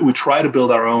 We try to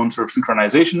build our own sort of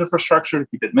synchronization infrastructure to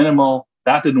keep it minimal.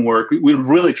 That didn't work. We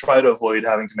really try to avoid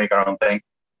having to make our own thing.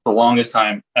 The longest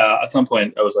time, at some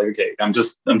point, I was like, okay, I'm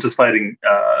just fighting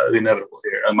the inevitable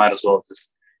here. I might as well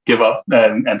just give up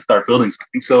and start building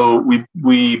something. So we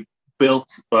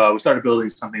started building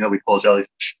something that we call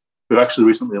Jellyfish. We've actually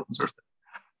recently open sourced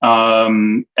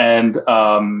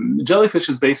it. Jellyfish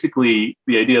is basically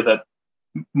the idea that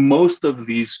most of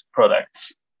these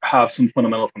products have some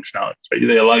fundamental functionalities, right?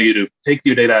 They allow you to take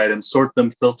your data items, sort them,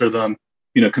 filter them,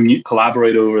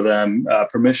 collaborate over them,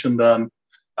 permission them,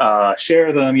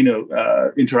 share them,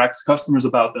 interact with customers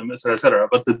about them, et cetera, et cetera.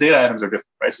 But the data items are different,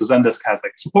 right? So Zendesk has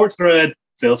like a support thread,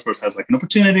 Salesforce has like an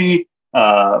opportunity,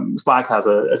 Slack has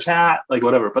a chat, like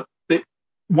whatever. But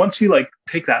once you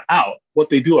take that out, what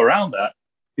they do around that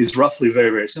is roughly very,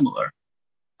 very similar.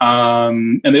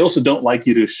 And they also don't like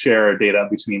you to share data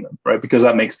between them, right? Because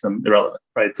that makes them irrelevant,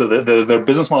 right? So their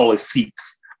business model is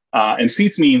seats. And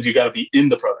seats means you got to be in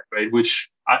the product, right? Which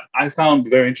I found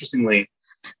very interestingly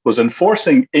was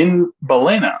enforcing in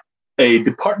Balena a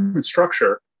department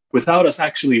structure without us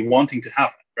actually wanting to have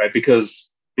it, right?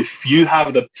 Because if you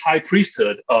have the high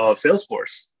priesthood of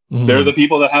Salesforce, they're the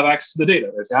people that have access to the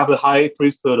data. If you have the high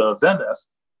priesthood of Zendesk,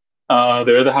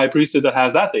 they're the high priesthood that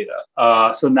has that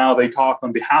data. So now they talk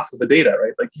on behalf of the data,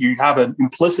 right? Like you have an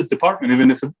implicit department,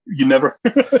 even if you never,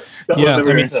 that was never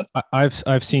your intent.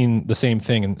 I've seen the same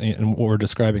thing, and what we're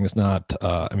describing is not.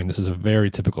 This is a very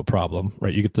typical problem,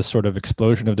 right? You get this sort of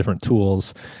explosion of different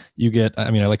tools. You get, I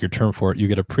like your term for it. You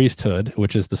get a priesthood,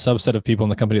 which is the subset of people in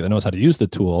the company that knows how to use the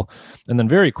tool, and then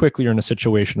very quickly you're in a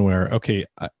situation where, okay,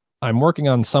 I'm working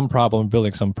on some problem,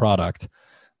 building some product,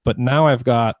 but now I've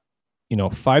got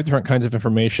 5 different kinds of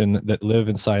information that live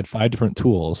inside 5 different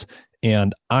tools.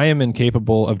 And I am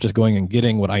incapable of just going and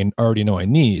getting what I already know I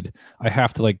need. I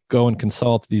have to go and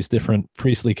consult these different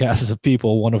priestly castes of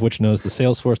people, one of which knows the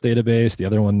Salesforce database, the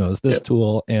other one knows this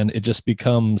tool, and it just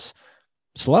becomes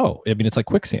slow. It's like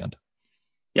quicksand.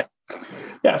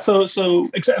 Yeah. So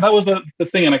that was the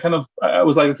thing. And I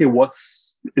was like, okay,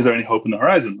 is there any hope in the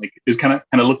horizon? Like, is kind of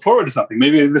look forward to something.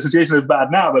 Maybe the situation is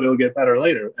bad now, but it'll get better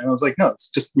later. And I was like, no,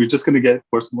 we're just going to get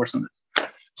worse and worse on this.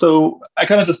 So I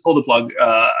kind of just pulled the plug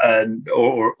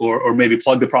or maybe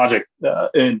plug the project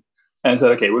in and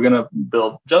said, okay, we're going to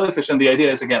build Jellyfish. And the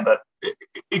idea is, again, that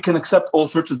it can accept all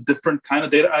sorts of different kind of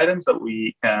data items that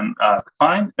we can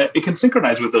define. It can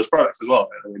synchronize with those products as well.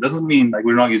 It doesn't mean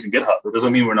we're not using GitHub. It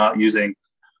doesn't mean we're not using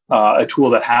a tool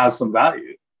that has some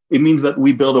value. It means that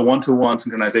we build a one-to-one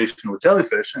synchronization with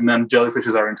Jellyfish, and then Jellyfish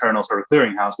is our internal sort of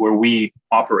clearinghouse where we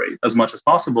operate as much as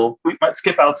possible. We might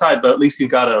skip outside, but at least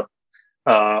you've got a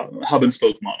hub and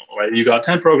spoke model, right? You got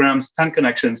 10 programs, 10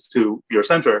 connections to your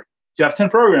center. You have 10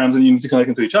 programs and you need to connect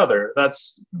them to each other.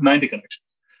 That's 90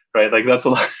 connections, right? That's a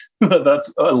lot.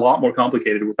 That's a lot more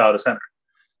complicated without a center.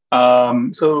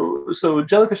 So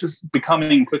Jellyfish is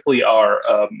becoming quickly our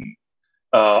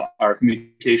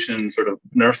communication sort of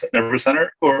nervous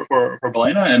center for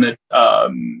Balena, and it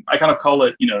I kind of call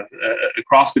it a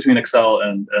cross between Excel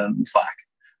and Slack.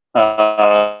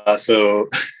 So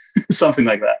something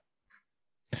like that.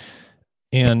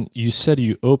 And you said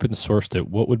you open sourced it.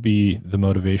 What would be the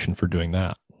motivation for doing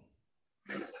that?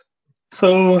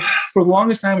 So for the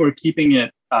longest time, we're keeping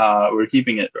it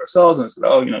ourselves, and said,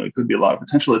 it could be a lot of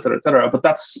potential, et cetera, et cetera. But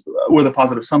that's where the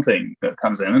positive something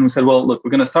comes in. And we said, well, look,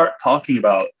 we're going to start talking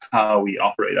about how we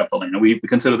operate at Balena. We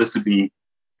consider this to be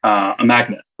a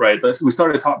magnet, right? We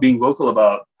started being vocal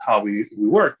about how we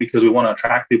work because we want to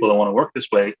attract people that want to work this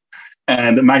way.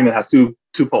 And a magnet has two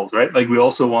poles, right? We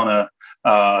also want to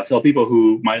tell people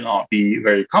who might not be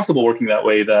very comfortable working that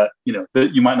way that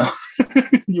that you might not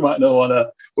want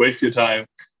to waste your time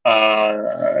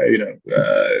applying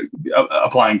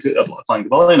to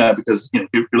Balena because if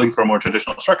you're looking for a more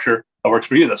traditional structure that works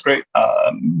for you, that's great.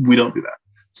 We don't do that.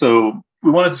 So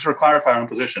we wanted to sort of clarify our own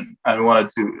position, and we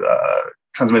wanted to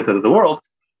transmit it to the world.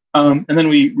 And then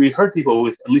we heard people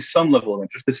with at least some level of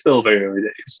interest. It's still very early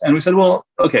days. And we said, well,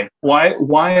 okay, why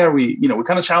are we, we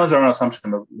kind of challenged our own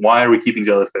assumption of why are we keeping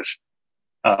Jellyfish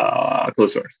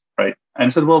closed source, right? And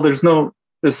we said, well, there's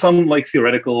some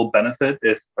theoretical benefit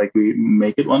if we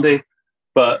make it one day,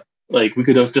 but we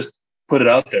could just put it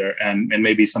out there and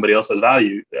maybe somebody else has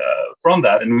value from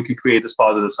that. And we could create this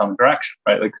positive sum interaction,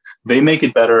 right? They make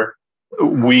it better,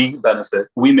 we benefit,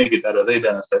 we make it better, they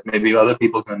benefit. Maybe other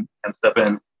people can step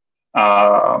in.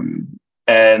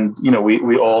 And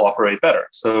we all operate better.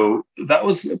 So that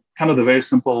was kind of the very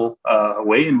simple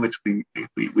way in which we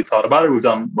thought about it. We've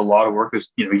done a lot of work. There's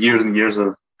years and years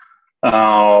of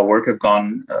work have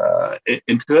gone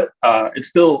into it. It's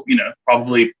still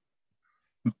probably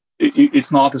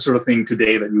it's not the sort of thing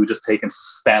today that you would just take and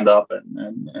stand up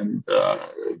and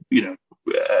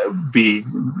be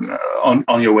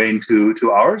on your way into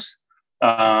 2 hours.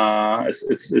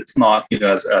 It's not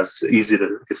as easy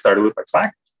to get started with like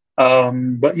Slack,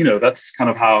 but that's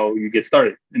kind of how you get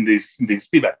started in these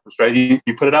feedback loops, right? You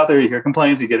put it out there, you hear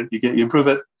complaints, you improve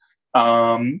it.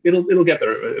 It'll get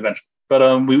there eventually.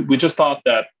 But we just thought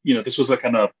that this was a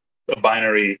kind of a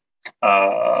binary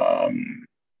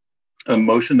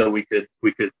motion that we could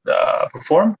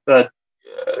perform that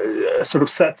sort of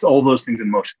sets all those things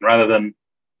in motion rather than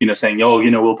saying,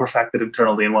 we'll perfect it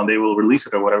internally and one day we'll release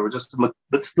it or whatever. Just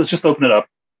let's just open it up.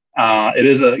 It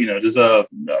is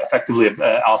effectively an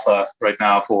alpha right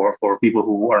now for people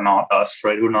who are not us,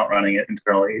 right? Who are not running it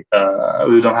internally.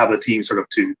 We don't have the team sort of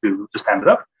to stand it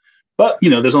up. But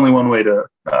there's only one way to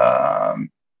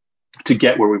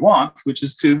get where we want, which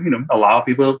is to allow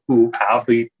people who have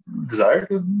the desire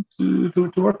to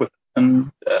work with it.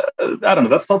 And I don't know.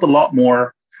 That felt a lot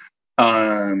more.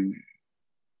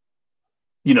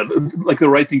 Like the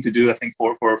right thing to do, I think,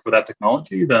 for that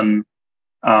technology than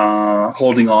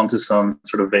holding on to some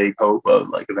sort of vague hope of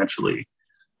like eventually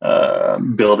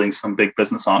building some big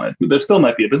business on it. There still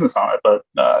might be a business on it, but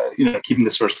keeping the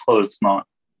source closed is not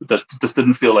that just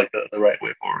didn't feel like the right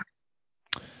way forward.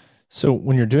 So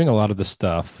when you're doing a lot of the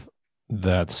stuff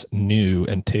that's new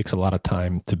and takes a lot of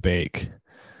time to bake,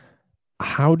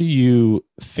 how do you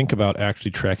think about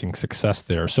actually tracking success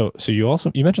there? So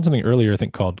you mentioned something earlier, I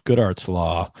think, called Goodhart's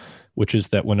law, which is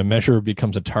that when a measure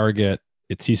becomes a target,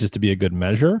 it ceases to be a good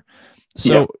measure.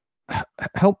 So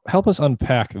help us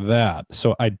unpack that.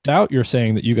 So I doubt you're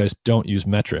saying that you guys don't use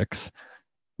metrics,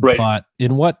 right? But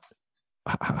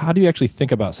how do you actually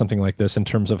think about something like this in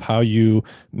terms of how you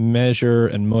measure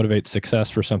and motivate success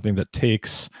for something that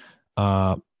takes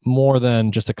more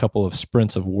than just a couple of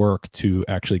sprints of work to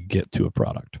actually get to a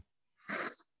product?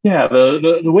 Yeah,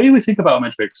 the way we think about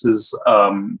metrics is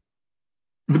the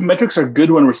metrics are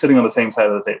good when we're sitting on the same side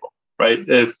of the table, right?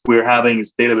 If we're having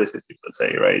database issues, let's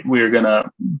say, right, we're going to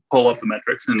pull up the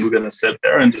metrics and we're going to sit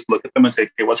there and just look at them and say,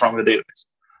 okay, what's wrong with the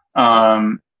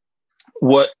database?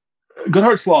 What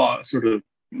Goodhart's law sort of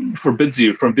forbids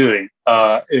you from doing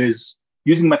is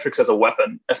using metrics as a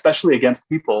weapon, especially against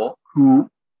people who,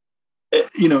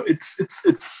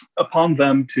 it's upon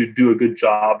them to do a good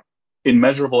job in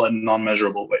measurable and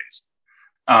non-measurable ways.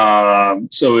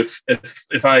 So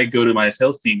if I go to my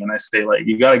sales team and I say, like,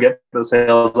 you got to get those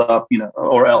sales up,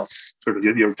 or else sort of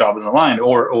your job is aligned,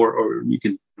 or you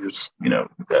can use,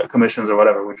 commissions or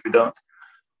whatever, which we don't.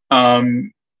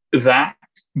 That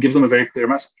gives them a very clear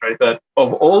message, right? That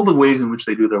of all the ways in which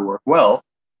they do their work well,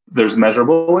 there's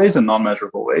measurable ways and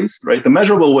non-measurable ways, right? The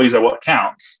measurable ways are what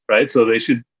counts, right? So they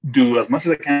should do as much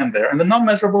as they can there, and the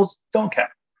non-measurables don't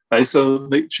count, right? So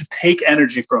they should take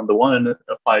energy from the one and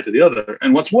apply it to the other.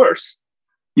 And what's worse,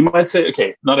 you might say,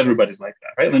 okay, not everybody's like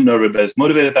that, right? And not everybody's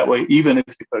motivated that way. Even if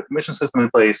you put a commission system in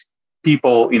place,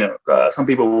 people, some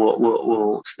people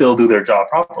will still do their job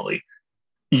properly.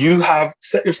 You have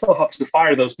set yourself up to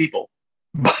fire those people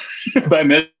by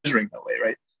measuring that way,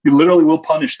 right? You literally will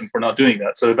punish them for not doing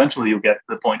that. So eventually you'll get to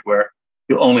the point where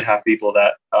you'll only have people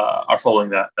that are following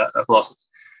that philosophy.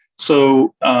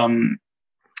 So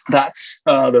that's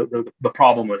the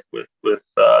problem with sort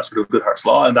of Goodhart's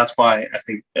law, and that's why I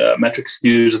think metrics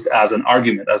used as an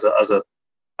argument, as a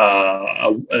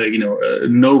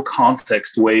no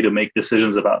context way to make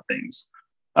decisions about things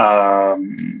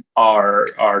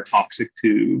are toxic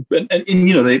too, and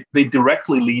they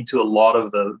directly lead to a lot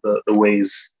of the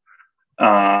ways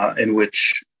in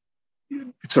which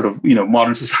sort of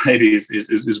modern society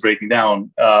is breaking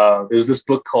down. There's this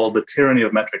book called The Tyranny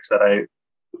of Metrics that I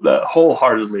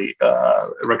wholeheartedly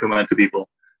recommend to people.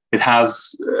 It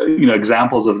has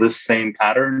examples of this same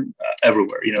pattern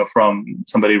everywhere. From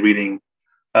somebody reading,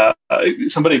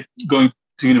 somebody going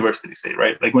to university, say,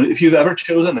 right? Like if you've ever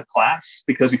chosen a class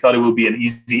because you thought it would be an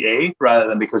easy A rather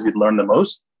than because you'd learn the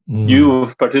most,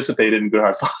 you've participated in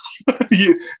Goodhart's law.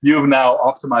 You've now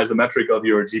optimized the metric of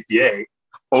your GPA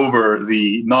over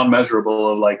the non-measurable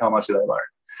of like how much did I learn,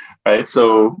 right?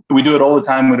 So we do it all the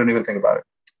time. We don't even think about it.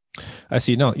 I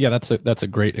see. No, yeah, that's a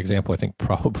great example. I think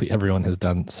probably everyone has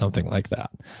done something like that,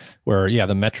 where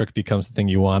the metric becomes the thing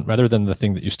you want rather than the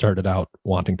thing that you started out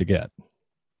wanting to get.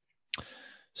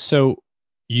 So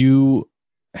you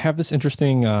have this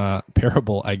interesting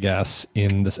parable, I guess,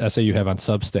 in this essay you have on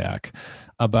Substack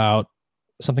about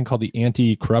something called the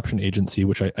Anti-Corruption Agency,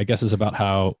 which I guess is about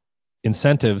how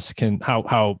incentives can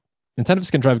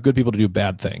drive good people to do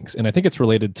bad things. And I think it's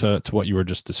related to what you were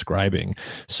just describing.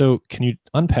 So can you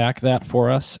unpack that for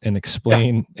us and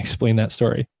explain that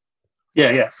story?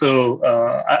 Yeah. So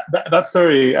that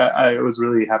story, I was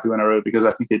really happy when I wrote it because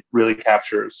I think it really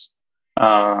captures,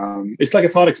 it's like a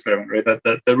thought experiment, right?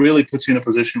 That really puts you in a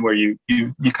position where you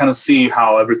kind of see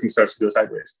how everything starts to go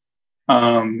sideways.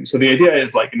 So the idea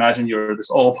is, like, imagine you're this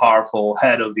all-powerful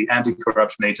head of the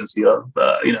anti-corruption agency of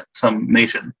some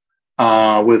nation.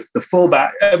 With the full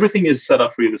back, everything is set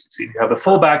up for you to succeed. You have the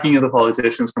full backing of the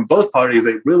politicians from both parties.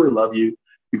 They really love you.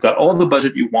 You've got all the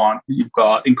budget you want. You've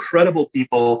got incredible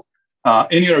people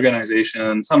in your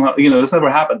organization. Somehow, this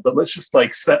never happened, but let's just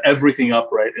like set everything up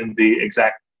right in the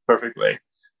exact perfect way.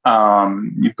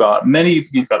 You've got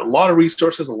a lot of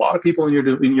resources, a lot of people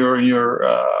in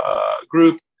your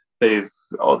group. They're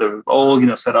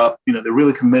all set up. They're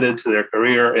really committed to their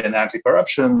career in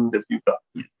anti-corruption. You've got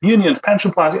unions, pension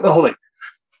plans, the whole thing.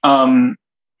 And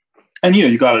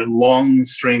you got a long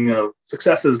string of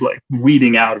successes, like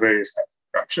weeding out various types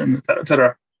of corruption, et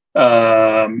cetera.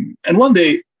 And one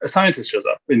day, a scientist shows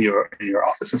up in your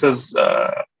office and says,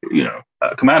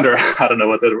 Commander, I don't know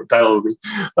what the title would be,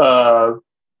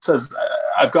 says,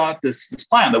 I've got this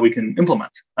plan that we can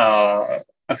implement.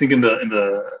 I think in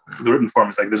the written form,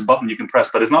 it's like this button you can press,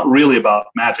 but it's not really about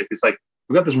magic. It's like,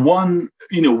 we've got this one,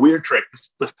 weird trick,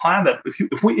 this plan that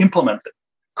if we implement it,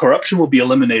 corruption will be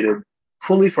eliminated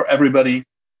fully for everybody,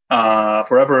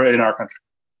 forever in our country.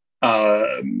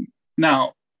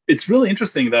 Now, it's really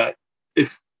interesting that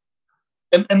if,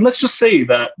 and let's just say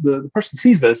that the person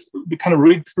sees this, they kind of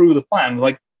read through the plan,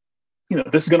 like,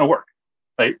 this is going to work,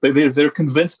 right? They're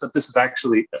convinced that this is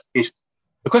actually efficacious.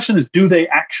 The question is, do they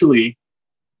actually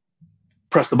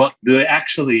press the button? Do they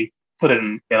actually put it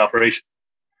in operation?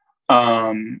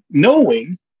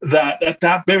 Knowing that at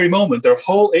that very moment, their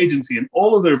whole agency and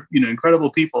all of their incredible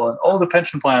people and all the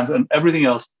pension plans and everything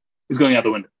else is going out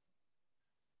the window.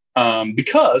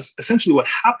 Because essentially what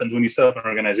happens when you set up an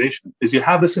organization is you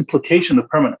have this implication of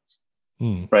permanence,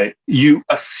 right? You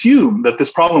assume that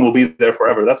this problem will be there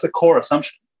forever. That's a core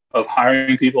assumption of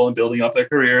hiring people and building up their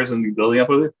careers and building up,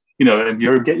 and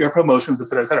you get your promotions, et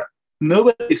cetera, et cetera.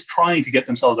 Nobody is trying to get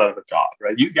themselves out of a job,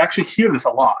 right? You actually hear this a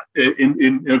lot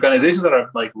in organizations that are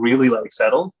like really like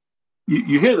settled.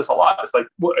 You hear this a lot. It's like,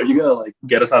 what, are you gonna like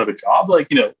get us out of a job?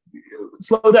 Like,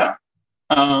 slow down.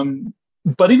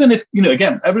 But even if,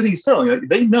 again, everything is sterling, like,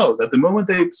 they know that the moment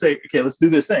they say, okay, let's do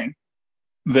this thing,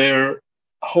 their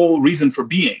whole reason for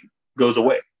being goes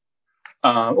away.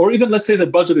 Or even let's say the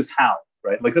budget is housed,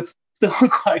 right? Like that's still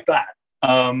quite that.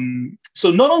 So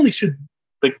not only should,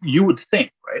 like, you would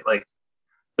think, right, like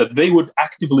that they would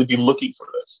actively be looking for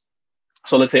this.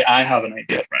 So let's say I have an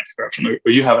idea for anti-corruption,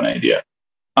 or you have an idea,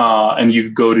 and you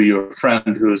go to your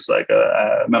friend who's like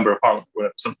a member of parliament, or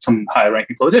whatever, some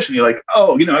high-ranking politician. You're like,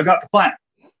 oh, I got the plan.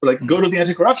 Or like, go to the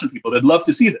anti-corruption people. They'd love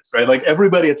to see this, right? Like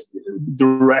everybody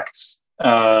directs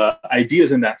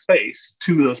ideas in that space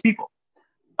to those people.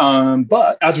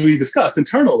 But as we discussed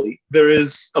internally, there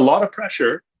is a lot of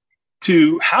pressure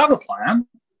to have a plan,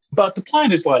 but the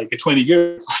plan is like a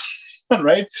 20-year plan,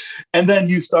 right? And then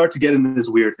you start to get into this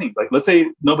weird thing. Like, let's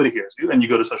say nobody hears you and you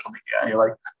go to social media and you're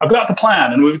like, I've got the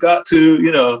plan and we've got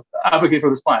to, advocate for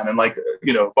this plan. And like,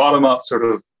 bottom up sort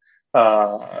of,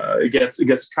 it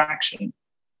gets traction.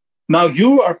 Now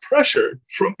you are pressured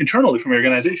internally from your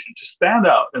organization to stand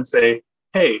out and say,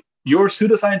 hey, your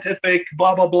pseudoscientific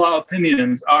blah, blah, blah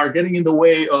opinions are getting in the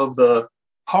way of the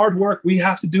hard work we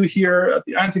have to do here at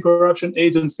the anti-corruption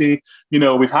agency. We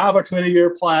have our 20-year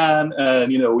plan,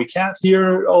 and we can't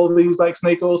hear all these like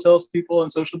snake oil salespeople on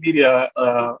social media.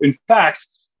 In fact,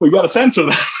 we got to censor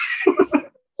them,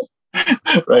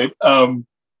 right?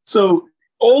 So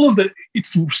all of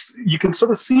you can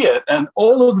sort of see it, and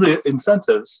all of the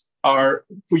incentives are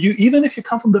for you, even if you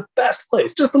come from the best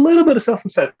place, just a little bit of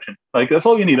self-perception. Like that's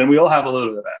all you need, and we all have a little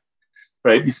bit of that,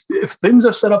 right? If things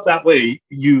are set up that way,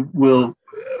 you will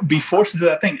be forced to do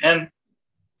that thing. And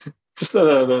just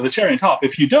the cherry on top,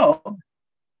 if you don't,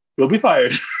 you'll be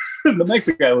fired. The next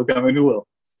guy will come in who will.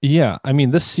 Yeah, I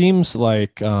mean, this seems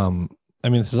like,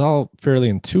 this is all fairly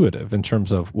intuitive in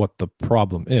terms of what the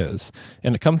problem is.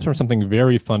 And it comes from something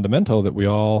very fundamental that we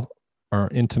all are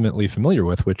intimately familiar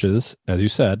with, which is, as you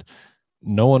said,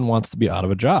 no one wants to be out of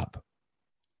a job.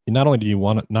 Not only do you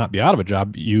want to not be out of a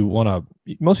job,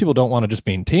 most people don't want to just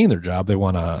maintain their job. They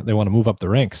want to move up the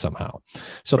ranks somehow.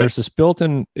 So There's this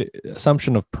built-in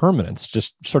assumption of permanence,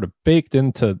 just sort of baked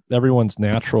into everyone's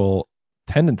natural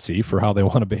tendency for how they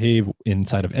want to behave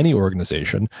inside of any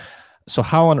organization. So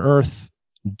how on earth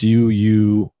do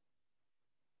you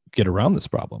get around this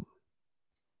problem?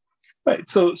 Right.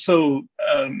 So to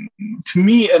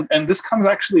me, and this comes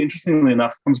actually, interestingly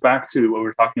enough, comes back to what we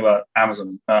were talking about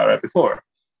Amazon right before.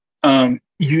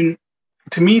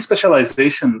 To me,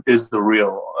 specialization is the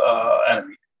real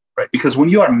enemy, right? Because when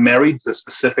you are married to a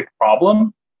specific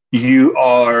problem, you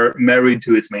are married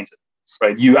to its maintenance,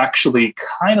 right? You actually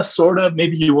kind of, sort of,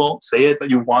 maybe you won't say it, but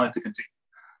you want it to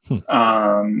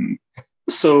continue.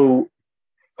 So,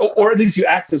 or at least you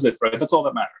act as it, right? That's all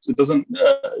that matters. It doesn't,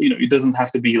 it doesn't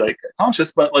have to be like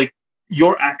conscious, but like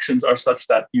your actions are such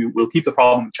that you will keep the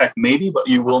problem in check, maybe, but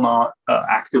you will not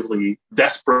actively,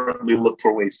 desperately look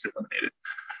for ways to eliminate it.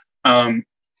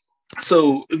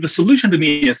 So the solution to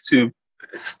me is to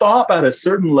stop at a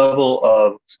certain level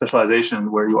of specialization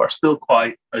where you are still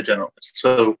quite a generalist.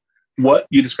 So what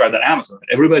you described at Amazon,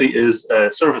 everybody is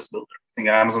a service builder. I think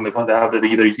at Amazon, they have that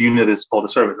either unit is called a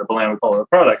service, or Balena we call it a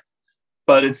product.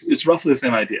 But it's roughly the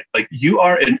same idea. Like, you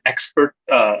are an expert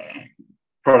product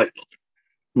builder.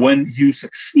 When you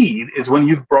succeed is when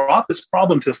you've brought this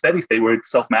problem to a steady state where it's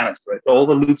self-managed, right? All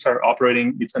the loops are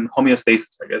operating. It's in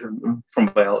homeostasis, I guess, from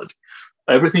biology.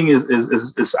 Everything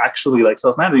is actually like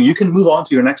self-managing. You can move on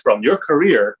to your next problem. Your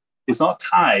career is not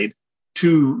tied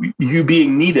to you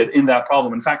being needed in that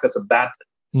problem. In fact, that's a bad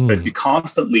thing. Right? If you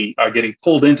constantly are getting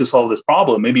pulled in to solve this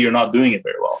problem, maybe you're not doing it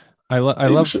very well.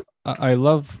 I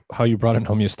love how you brought in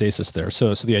homeostasis there.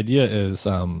 So the idea is,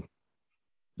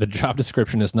 the job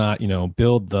description is not,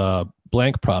 build the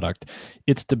blank product.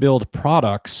 It's to build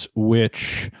products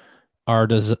which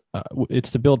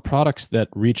it's to build products that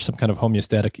reach some kind of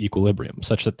homeostatic equilibrium,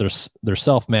 such that they're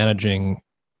self-managing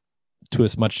to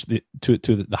as much to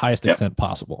the highest extent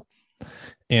possible.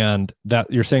 And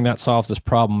that you're saying that solves this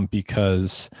problem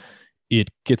because it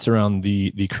gets around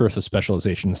the curse of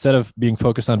specialization. Instead of being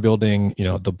focused on building,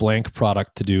 the blank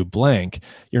product to do blank,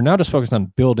 you're now just focused on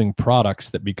building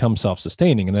products that become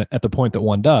self-sustaining. And at the point that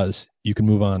one does, you can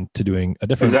move on to doing a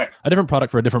different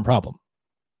product for a different problem.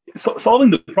 So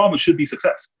solving the problem should be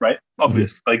success, right?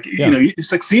 Obvious. Mm-hmm. You're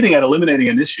succeeding at eliminating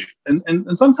an issue.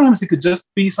 And sometimes it could just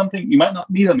be something, you might not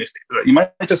need a mistake, right? You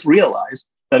might just realize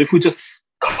that if we just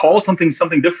call something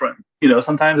different,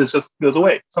 sometimes it just goes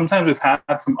away. Sometimes we've had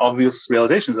some obvious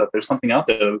realizations that there's something out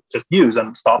there to just use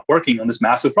and stop working on this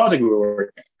massive project we were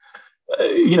working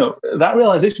on. That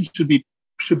realization should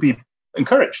be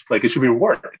encouraged. Like, it should be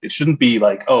rewarded. It shouldn't be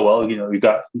like, oh, well, you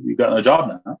got a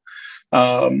job now.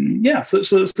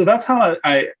 So that's how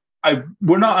I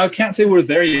can't say we're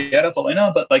there yet at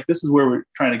Balena, but like, this is where we're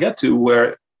trying to get to,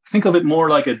 where think of it more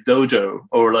like a dojo,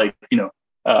 or like,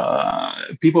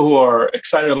 people who are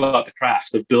excited about the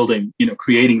craft of building,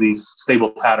 creating these stable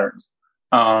patterns,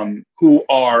 who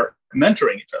are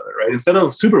mentoring each other, right? Instead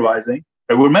of supervising,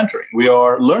 right, we're mentoring. We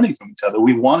are learning from each other.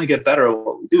 We want to get better at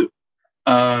what we do.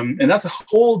 And that's a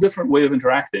whole different way of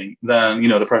interacting than,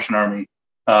 the Prussian army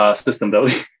system that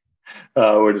we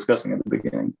were discussing at the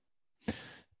beginning.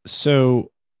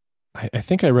 So I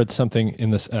think I read something in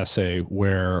this essay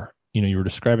where, you were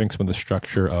describing some of the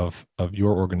structure of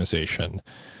your organization,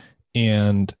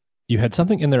 and you had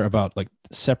something in there about like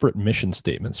separate mission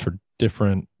statements for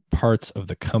different parts of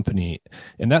the company.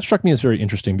 And that struck me as very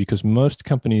interesting, because most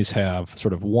companies have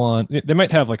sort of one, they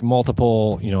might have like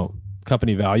multiple,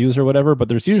 company values or whatever, but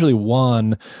there's usually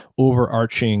one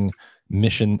overarching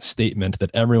mission statement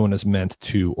that everyone is meant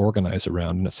to organize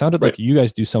around. And it sounded like you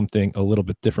guys do something a little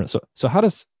bit different. So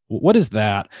what is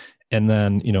that? And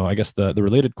then, I guess the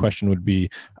related question would be,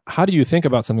 how do you think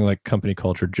about something like company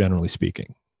culture, generally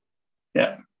speaking?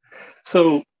 Yeah.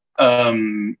 So,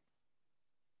 so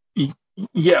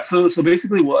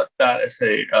basically what that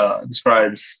essay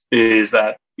describes is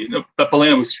that, that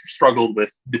Balena was struggled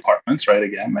with departments, right?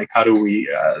 Again, like, how do we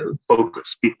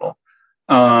focus people?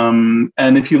 And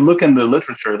if you look in the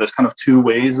literature, there's kind of two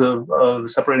ways of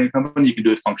separating a company. You can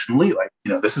do it functionally, like,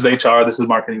 this is HR, this is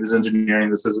marketing, this is engineering,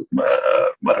 this is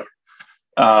whatever,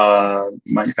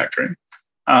 manufacturing.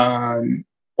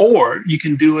 Or you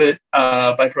can do it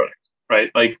by product, right?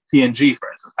 Like P&G,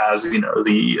 for instance, has,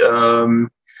 the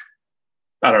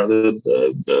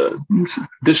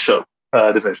dish soap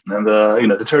division, and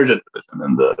the detergent division,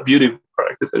 and the beauty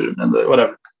product division, and the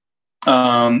whatever.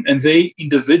 And they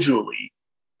individually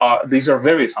these are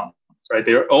very autonomous, right?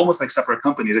 They're almost like separate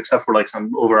companies, except for like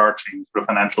some overarching sort of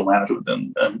financial management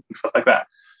and stuff like that.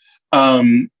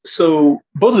 So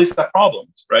both of these have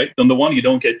problems, right? On the one, you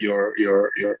don't get your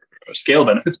scale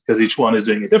benefits because each one is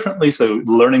doing it differently. So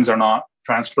the learnings are not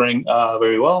transferring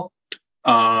very well.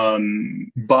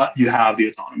 But you have the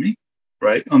autonomy,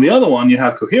 right? On the other one, you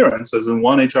have coherence, as in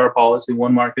one HR policy,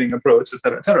 one marketing approach, et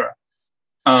cetera, et cetera.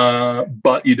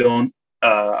 But you don't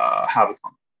have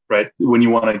autonomy, right? When you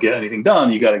want to get anything done,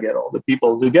 you got to get all the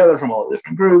people together from all the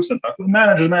different groups and talk to the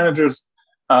managers.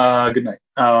 Good night.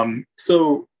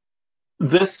 So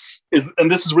this is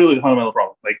really the fundamental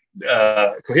problem, like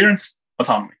coherence,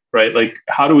 autonomy, right? Like,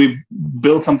 how do we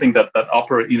build something that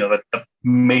operate, that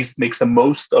makes the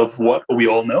most of what we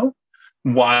all know,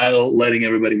 while letting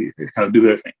everybody kind of do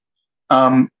their thing.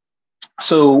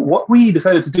 So what we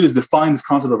decided to do is define this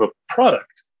concept of a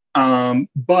product,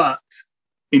 but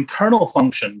internal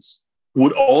functions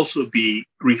would also be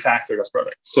refactored as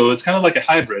products. So it's kind of like a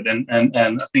hybrid, and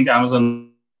I think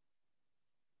Amazon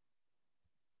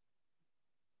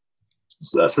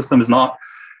system is not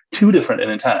too different in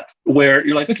intent, where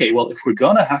you're like, okay, well, if we're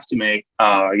gonna have to make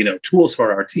tools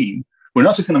for our team, we're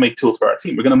not just gonna make tools for our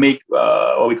team. We're gonna make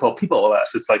what we call People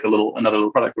OS. It's like another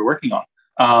little product we're working on.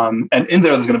 And in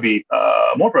there's going to be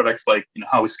more products, like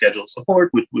how we schedule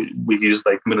support. We use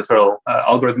like combinatorial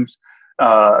algorithms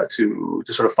to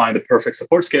sort of find the perfect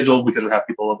support schedule, because we have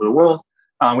people all over the world.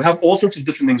 We have all sorts of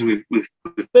different things we've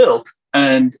built.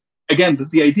 And again,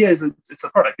 the idea is that it's a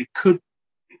product. It could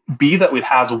be that it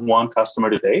has one customer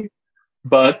today,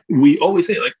 but we always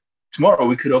say, like, tomorrow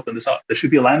we could open this up. There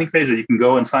should be a landing page that you can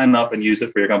go and sign up and use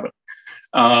it for your company.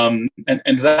 And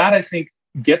that, I think,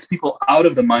 gets people out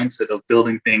of the mindset of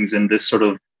building things in this sort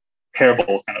of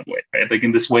parable kind of way, right? Like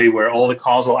in this way where all the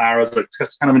causal arrows are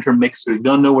just kind of intermixed. You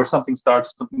don't know where something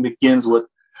starts, something begins, what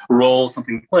role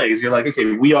something plays. You're like,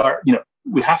 okay, we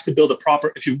have to build a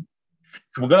proper, if you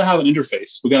If we're going to have an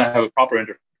interface, we're going to have a proper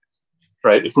interface,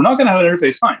 right? If we're not going to have an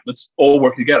interface, fine, let's all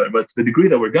work together. But to the degree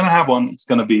that we're going to have one, it's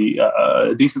going to be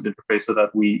a decent interface so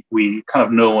that we kind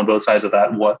of know on both sides of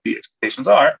that what the expectations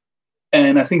are.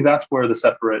 And I think that's where the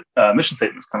separate mission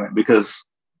statements come in, because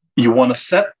you want to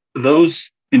set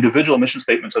those individual mission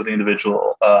statements of the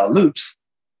individual loops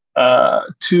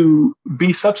to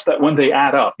be such that when they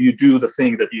add up, you do the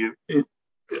thing that you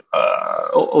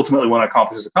ultimately want to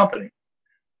accomplish as a company.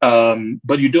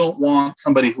 But you don't want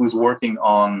somebody who's working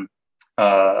on,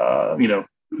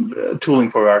 tooling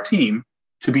for our team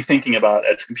to be thinking about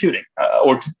edge computing,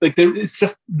 it's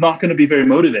just not going to be very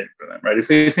motivating for them, right? If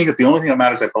they think that the only thing that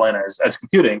matters at Balena is edge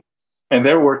computing, and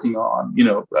they're working on,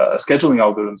 scheduling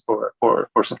algorithms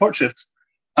for support shifts,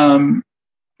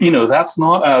 that's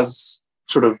not as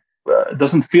sort of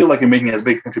doesn't feel like you're making as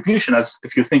big a contribution as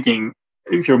if you're thinking,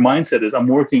 if your mindset is I'm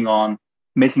working on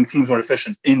making teams more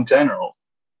efficient in general,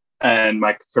 and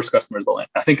my first customer is Balena.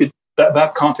 I think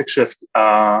that context shift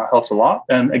helps a lot.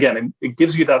 And again, it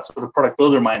gives you that sort of product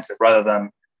builder mindset rather than,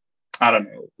 I don't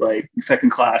know, like second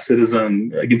class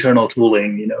citizen, like internal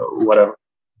tooling, whatever.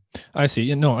 I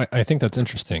see. No, I think that's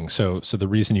interesting. So the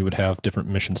reason you would have different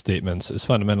mission statements is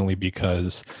fundamentally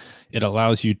because it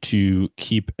allows you to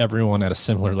keep everyone at a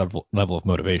similar level of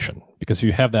motivation. Because if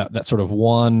you have that sort of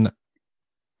one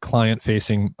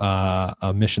client-facing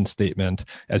mission statement,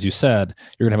 as you said,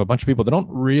 you're going to have a bunch of people that don't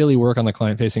really work on the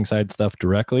client-facing side stuff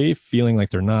directly, feeling like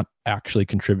they're not actually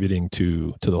contributing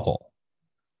to the whole.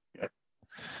 Yeah.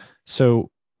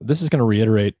 So this is going to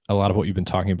reiterate a lot of what you've been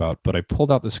talking about, but I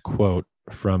pulled out this quote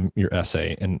from your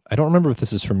essay, and I don't remember if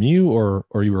this is from you or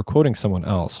you were quoting someone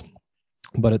else,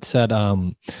 but it said,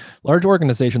 large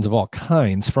organizations of all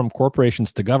kinds, from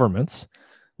corporations to governments,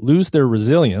 lose their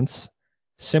resilience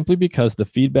simply because the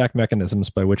feedback mechanisms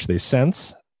by which they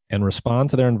sense and respond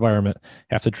to their environment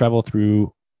have to travel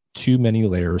through too many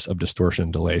layers of distortion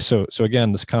and delay. So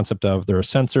again, this concept of there are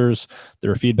sensors, there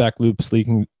are feedback loops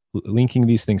linking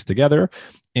these things together,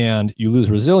 and you lose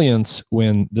resilience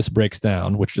when this breaks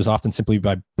down, which is often simply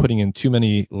by putting in too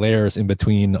many layers in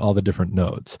between all the different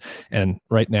nodes. And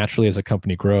right, naturally, as a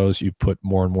company grows, you put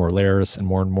more and more layers and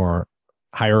more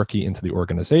hierarchy into the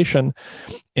organization.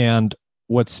 And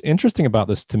what's interesting about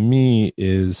this to me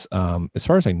is, as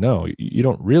far as I know, you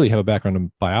don't really have a background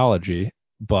in biology,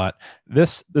 but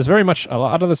this very much, a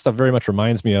lot of this stuff very much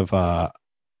reminds me of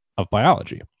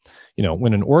biology.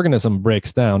 When an organism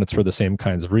breaks down, it's for the same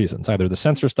kinds of reasons. Either the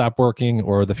sensors stop working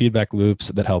or the feedback loops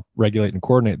that help regulate and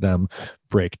coordinate them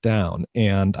break down.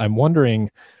 And I'm wondering,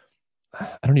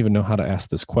 I don't even know how to ask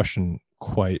this question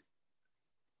quite,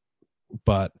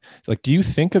 but like, do you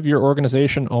think of your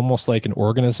organization almost like an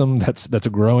organism that's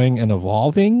growing and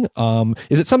evolving?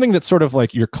 Is it something that's sort of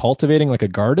like you're cultivating like a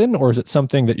garden, or is it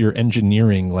something that you're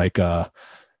engineering like a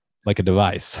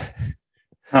device?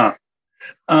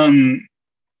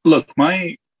 Look,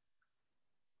 my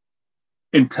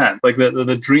intent, like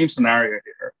the dream scenario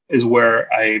here, is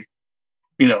where I,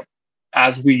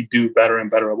 as we do better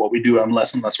and better at what we do, I'm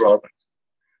less and less relevant.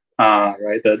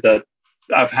 Right? That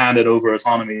I've handed over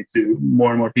autonomy to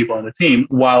more and more people on the team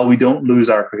while we don't lose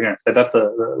our coherence. That's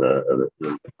the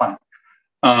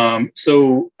plan.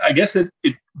 So I guess it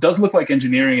does look like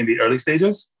engineering in the early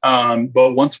stages,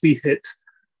 but once we hit,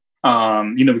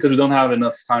 because we don't have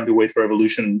enough time to wait for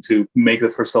evolution to make the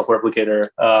first self-replicator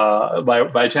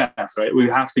by chance, right? We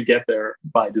have to get there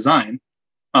by design.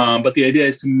 But the idea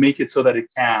is to make it so that it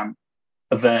can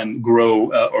then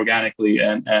grow organically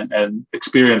and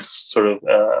experience sort of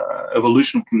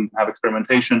evolution, can have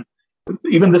experimentation.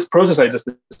 Even this process I just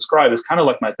described is kind of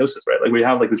like mitosis, right? Like we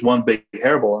have like this one big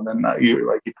hairball, and then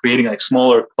you're creating like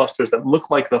smaller clusters that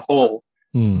look like the whole,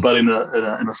 but in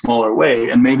a smaller way,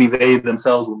 and maybe they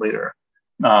themselves will later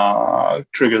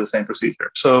trigger the same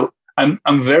procedure. So I'm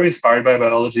very inspired by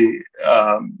biology.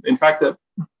 In fact, that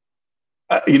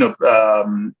I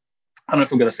don't know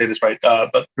if I'm going to say this right,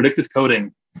 but predictive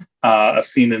coding I've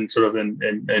seen in sort of in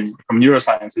from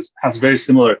neuroscience has very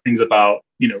similar things about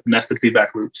nested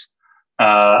feedback loops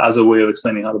as a way of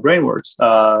explaining how the brain works.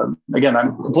 Again,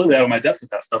 I'm completely out of my depth with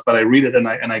that stuff, but I read it and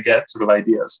I get sort of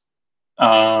ideas.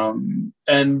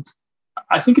 And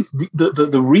I think it's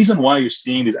the reason why you're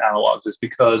seeing these analogs is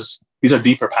because these are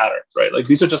deeper patterns, right? Like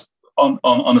these are just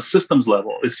on a systems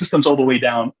level. It's systems all the way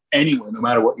down anyway, no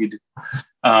matter what you do.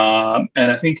 And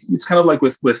I think it's kind of like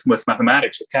with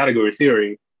mathematics, with category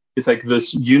theory. It's like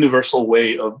this universal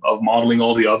way of modeling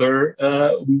all the other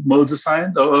modes of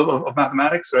science, of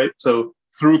mathematics, right? So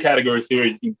through category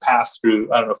theory, you can pass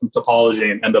through, I don't know, from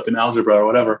topology and end up in algebra or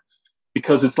whatever,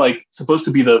 because it's like supposed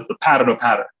to be the pattern of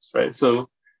patterns, right? So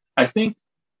I think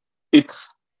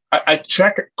it's I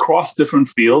check across different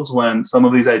fields when some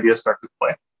of these ideas start to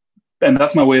play, and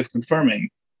that's my way of confirming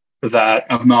that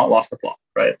I've not lost the plot,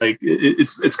 right? Like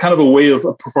it's kind of a way of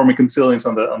performing consilience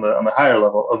on the higher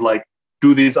level of like,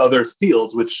 do these other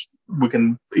fields, which we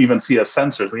can even see as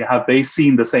sensors, have they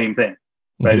seen the same thing,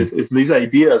 right? If these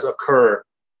ideas occur,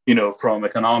 from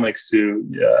economics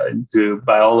to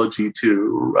biology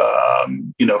to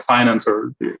finance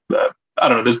or I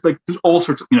don't know, there's all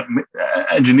sorts of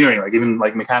engineering, like even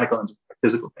like mechanical engineering,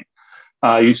 physical thing.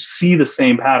 You see the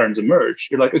same patterns emerge.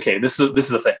 You're like, okay, this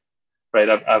is a thing, right?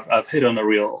 I've hit on a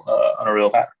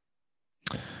real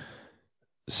pattern.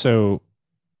 So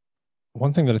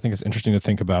one thing that I think is interesting to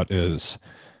think about is,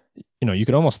 you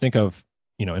could almost think of,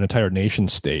 an entire nation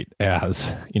state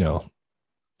as,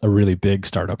 a really big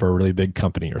startup or a really big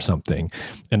company or something.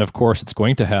 And of course, it's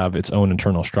going to have its own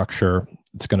internal structure.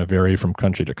 It's going to vary from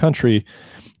country to country.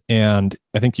 And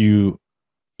I think you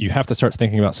have to start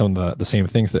thinking about some of the same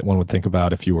things that one would think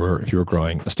about if you were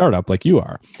growing a startup like you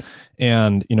are.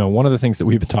 And, one of the things that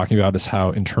we've been talking about is how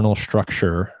internal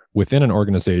structure within an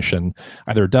organization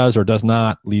either does or does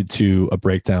not lead to a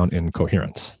breakdown in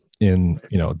coherence, in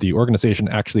the organization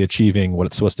actually achieving what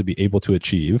it's supposed to be able to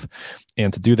achieve,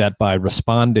 and to do that by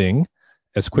responding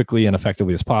as quickly and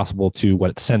effectively as possible to what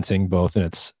it's sensing, both in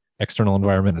its external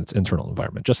environment and its internal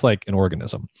environment, just like an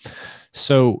organism.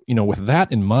 So, with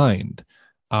that in mind,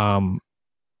 COVID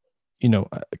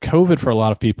for a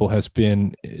lot of people has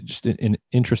been just an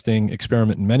interesting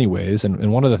experiment in many ways.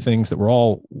 And one of the things that we're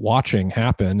all watching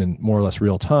happen in more or less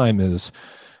real time is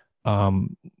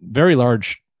very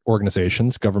large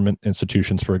organizations, government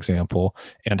institutions, for example,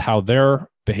 and how they're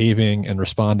behaving and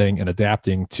responding and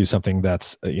adapting to something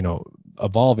that's,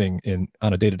 evolving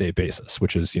on a day-to-day basis,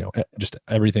 which is, just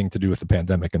everything to do with the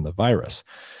pandemic and the virus.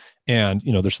 And,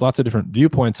 there's lots of different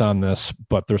viewpoints on this,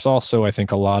 but there's also, I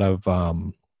think, a lot of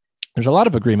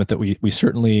agreement that we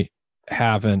certainly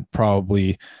haven't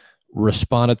probably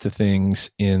responded to things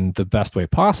in the best way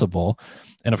possible.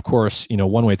 And of course,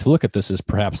 one way to look at this is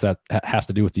perhaps that has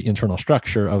to do with the internal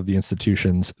structure of the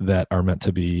institutions that are meant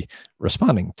to be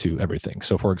responding to everything.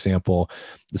 So for example,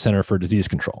 the Center for Disease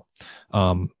Control,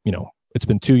 it's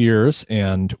been 2 years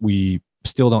and we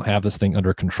still don't have this thing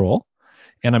under control.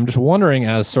 And I'm just wondering,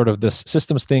 as sort of this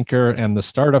systems thinker and the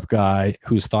startup guy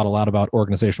who's thought a lot about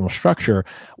organizational structure,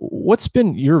 what's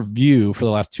been your view for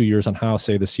the last 2 years on how,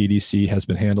 say, the CDC has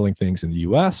been handling things in the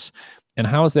US? And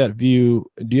how is that view?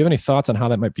 Do you have any thoughts on how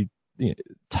that might be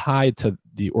tied to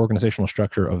the organizational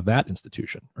structure of that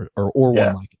institution or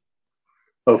one like it?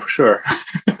 Oh, for sure.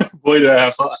 Boy, do I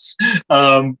have thoughts.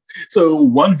 So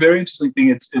one very interesting thing,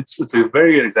 it's a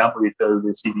very good example you showed of the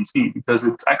CDC, because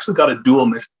it's actually got a dual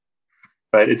mission.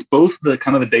 Right, it's both the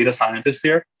kind of the data scientists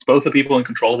here. It's both the people in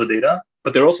control of the data,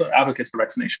 but they're also advocates for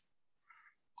vaccination.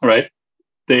 Right,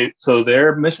 so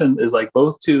their mission is like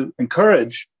both to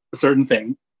encourage a certain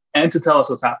thing and to tell us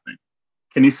what's happening.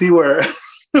 Can you see where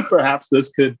perhaps this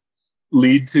could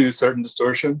lead to certain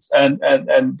distortions?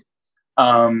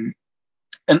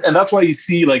 And that's why you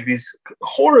see like these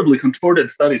horribly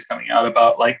contorted studies coming out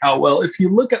about like how, well, if you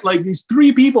look at like these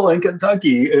 3 people in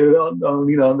Kentucky, in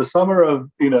the summer of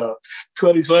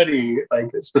 2020,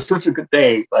 like a specific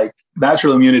day, like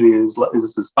natural immunity is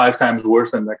 5 times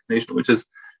worse than vaccination, which is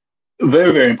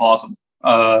very, very impossible.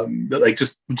 Like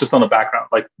just on the background,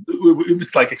 like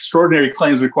it's like extraordinary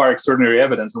claims require extraordinary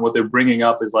evidence, and what they're bringing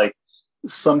up is like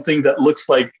something that looks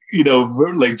like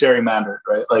like gerrymandered,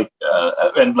 right? Like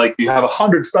and like you have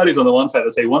 100 studies on the one side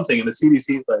that say one thing, and the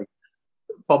CDC is like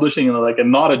publishing in like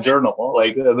and not a journal,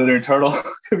 like their internal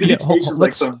communications,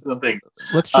 like something.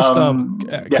 Let's just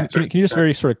can you just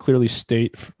very sort of clearly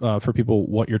state for people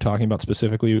what you're talking about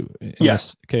specifically in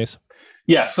this case?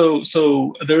 Yeah,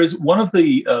 so there is one of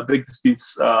the big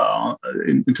disputes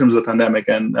in terms of the pandemic,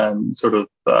 and sort of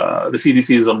the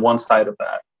CDC is on one side of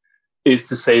that, is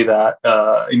to say that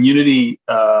immunity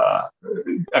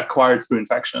acquired through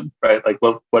infection, right? Like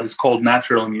what is called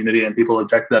natural immunity, and people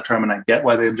object to that term, and I get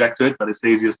why they object to it, but it's the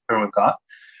easiest term we've got.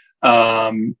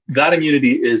 That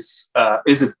immunity is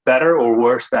it better or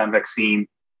worse than vaccine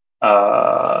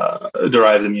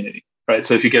derived immunity, right?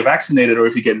 So if you get vaccinated or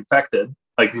if you get infected,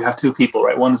 like you have 2 people,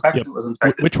 right? One is vaccinated, was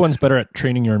infected. Which one's better at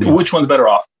training your immune? Which one's better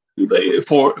off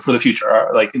for the future,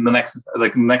 like in the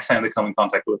next time they come in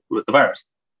contact with the virus?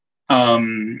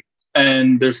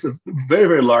 And there's a very,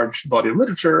 very large body of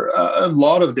literature, a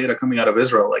lot of data coming out of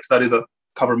Israel, like studies that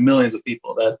cover millions of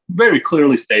people, that very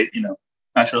clearly state,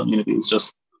 natural immunity is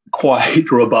just quite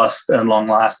robust and long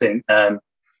lasting and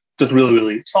just really,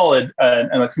 really solid. And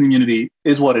vaccine immunity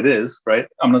is what it is, right?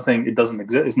 I'm not saying it doesn't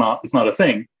exist. It's not a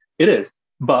thing. It is,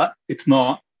 but it's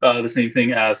not the same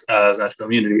thing as national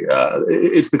immunity.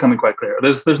 It's becoming quite clear.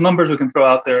 There's numbers we can throw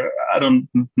out there. I don't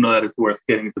know that it's worth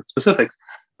getting into specifics.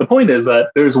 The point is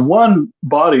that there's one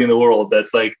body in the world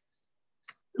that's like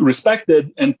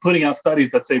respected and putting out studies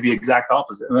that say the exact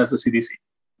opposite, and that's the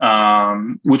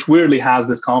CDC, which weirdly has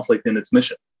this conflict in its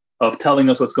mission of telling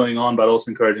us what's going on, but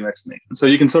also encouraging vaccination. So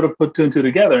you can sort of put two and two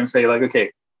together and say, like,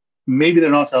 okay, maybe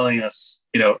they're not telling us,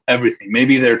 everything.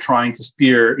 Maybe they're trying to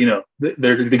steer,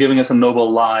 they're giving us a noble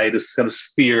lie to kind of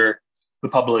steer the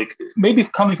public, maybe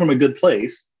coming from a good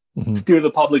place, steer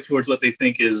the public towards what they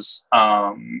think is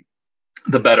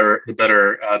the better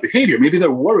behavior. Maybe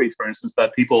they're worried, for instance,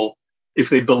 that people, if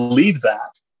they believe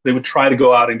that, they would try to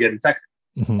go out and get infected.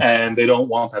 And they don't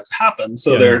want that to happen.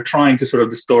 So they're trying to sort of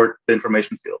distort the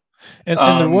information field. And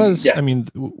there was, I mean,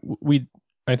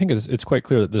 I think it's quite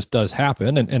clear that this does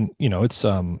happen. And it's,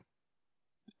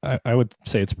 I would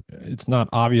say it's not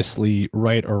obviously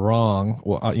right or wrong.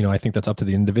 Well, I think that's up to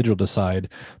the individual to decide.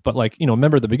 But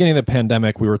remember at the beginning of the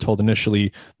pandemic, we were told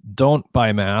initially, don't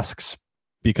buy masks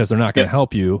because they're not going to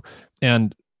help you.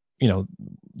 And,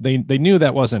 they knew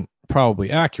that wasn't probably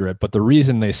accurate, but the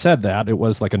reason they said that, it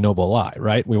was like a noble lie,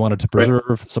 right? We wanted to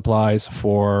preserve supplies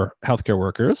for healthcare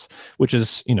workers, which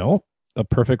is, a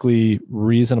perfectly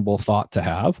reasonable thought to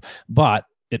have, but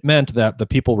it meant that the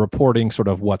people reporting sort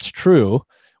of what's true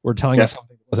were telling us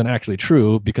something that wasn't actually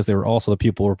true because they were also the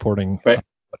people reporting what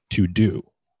to do.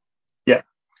 Yeah.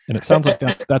 And it sounds like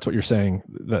that's what you're saying.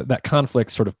 That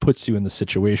conflict sort of puts you in the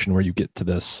situation where you get to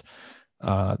this,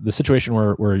 the situation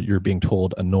where you're being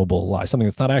told a noble lie, something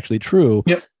that's not actually true.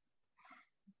 Yep.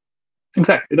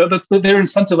 Exactly. They're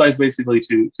incentivized basically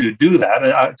to do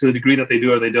that. To the degree that they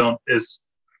do or they don't is,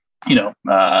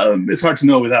 it's hard to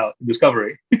know without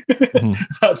discovery,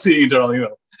 without seeing internal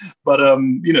emails. But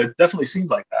it definitely seems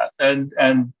like that. And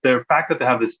the fact that they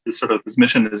have this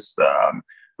mission is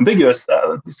ambiguous,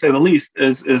 to say the least,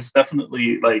 is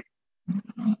definitely like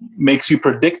makes you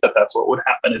predict that that's what would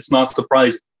happen. It's not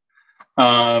surprising.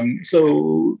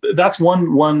 So that's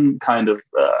one kind of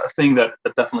thing that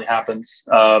definitely happens.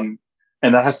 And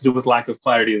that has to do with lack of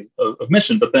clarity of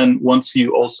mission. But then once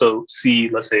you also see,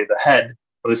 let's say, the head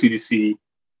of the CDC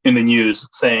in the news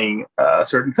saying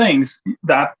certain things,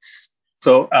 that's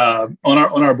so.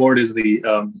 On our board is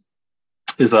a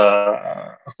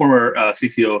former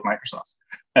CTO of Microsoft,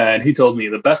 and he told me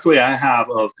the best way I have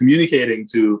of communicating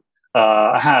to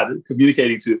the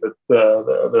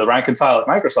rank and file at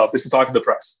Microsoft is to talk to the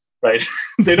press. Right?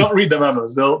 They don't read the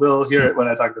memos; they'll hear it when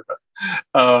I talk to the press.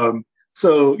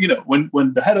 So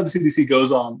when the head of the CDC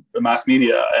goes on the mass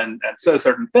media and says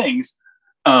certain things.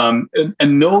 And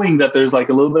knowing that there's like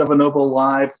a little bit of a noble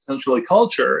lie potentially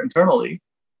culture internally,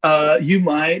 you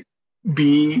might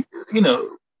be,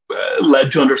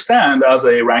 led to understand as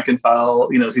a rank and file,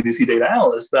 CDC data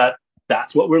analyst that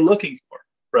that's what we're looking for,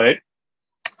 right?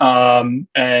 And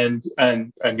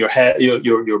your head,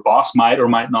 your boss might or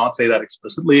might not say that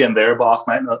explicitly, and their boss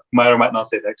might or might not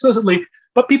say that explicitly.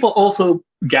 But people also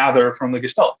gather from the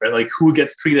Gestalt, right? Like who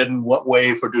gets treated in what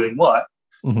way for doing what.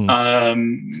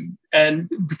 And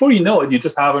before you know it, you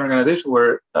just have an organization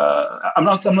where I'm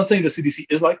not saying the CDC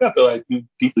is like that, though I do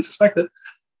deeply suspect it.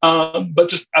 But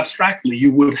just abstractly,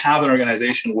 you would have an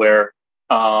organization where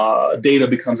data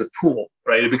becomes a tool,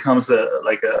 right? It becomes an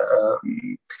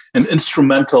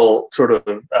instrumental sort of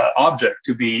object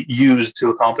to be used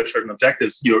to accomplish certain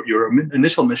objectives. Your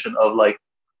initial mission of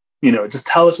just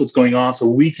tell us what's going on so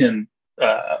we can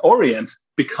orient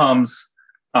becomes.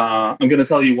 I'm going to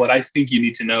tell you what I think you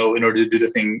need to know in order to do the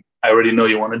thing I already know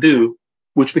you want to do,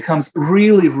 which becomes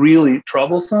really, really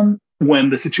troublesome when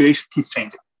the situation keeps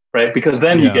changing, right? Because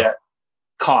then you get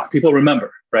caught. People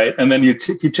remember, right? And then you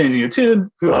keep changing your tune.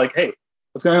 People are like, hey,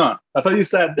 what's going on? I thought you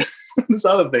said this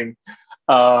other thing.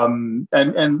 And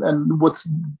what's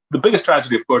the biggest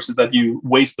tragedy, of course, is that you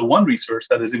waste the one resource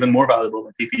that is even more valuable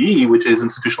than PPE, which is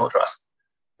institutional trust,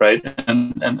 right?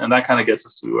 And that kind of gets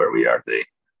us to where we are today.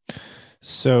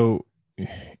 So,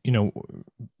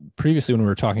 previously when we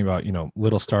were talking about,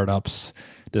 little startups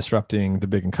disrupting the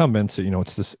big incumbents,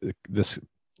 it's this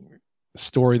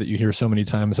story that you hear so many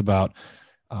times about,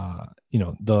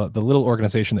 the little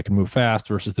organization that can move fast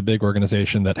versus the big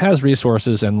organization that has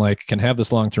resources and can have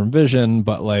this long-term vision,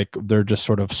 but they're just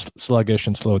sort of sluggish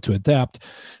and slow to adapt.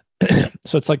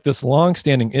 So it's like this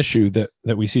long-standing issue that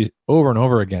we see over and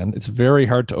over again. It's very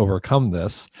hard to overcome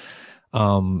this.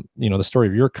 The story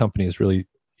of your company is really,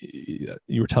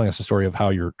 you were telling us a story of how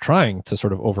you're trying to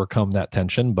sort of overcome that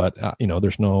tension, but,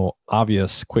 there's no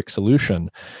obvious quick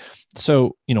solution.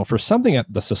 So, for something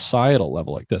at the societal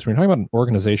level like this, when you're talking about an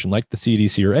organization like the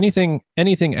CDC or anything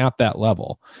at that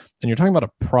level, and you're talking about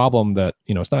a problem that,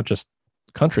 it's not just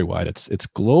countrywide, it's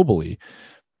globally,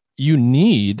 you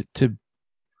need to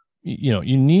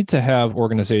have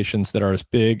organizations that are as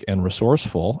big and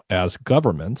resourceful as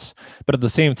governments. But at the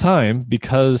same time,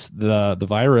 because the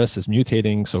virus is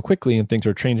mutating so quickly and things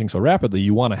are changing so rapidly,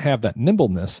 you want to have that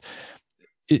nimbleness.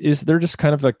 Is there just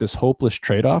kind of like this hopeless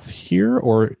trade-off here,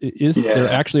 or is there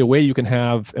actually a way you can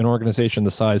have an organization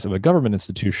the size of a government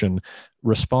institution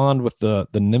respond with the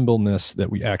nimbleness that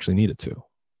we actually need it to?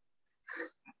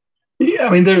 Yeah, I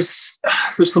mean, there's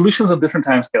solutions of different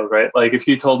timescales, right? Like if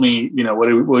you told me,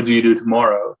 what would you do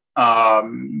tomorrow,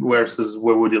 versus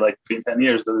where would you like to be in 10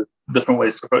 years, there's different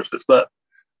ways to approach this. But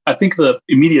I think the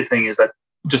immediate thing is that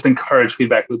just encourage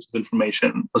feedback loops of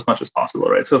information as much as possible,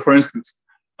 right? So for instance,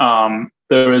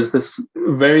 there is this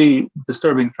very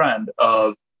disturbing trend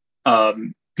of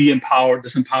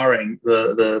disempowering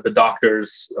the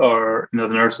doctors or the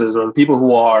nurses or the people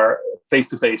who are face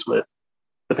to face with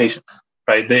the patients.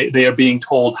 Right? They are being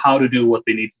told how to do what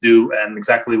they need to do and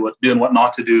exactly what to do and what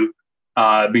not to do.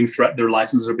 Their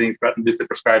licenses are being threatened if they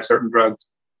prescribe certain drugs.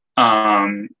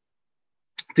 To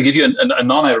give you a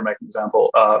non-ivermectin example,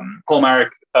 Paul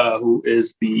Marik, who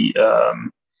is the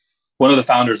one of the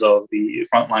founders of the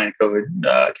Frontline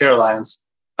COVID Care Alliance,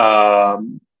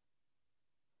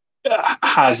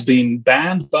 has been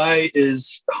banned by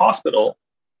his hospital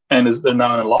and they're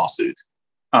now in a lawsuit.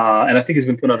 And I think he's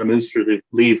been put on administrative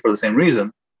leave for the same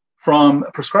reason, from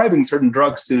prescribing certain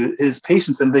drugs to his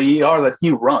patients in the ER that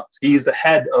he runs. He's the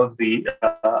head of the,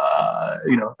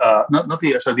 the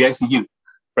ICU,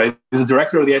 right? He's the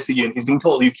director of the ICU, and he's being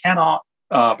told you cannot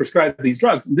prescribe these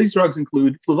drugs. And these drugs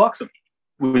include fluvoxamine,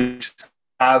 which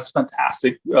has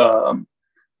fantastic sort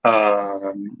of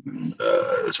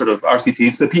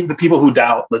RCTs. The people who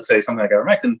doubt, let's say, something like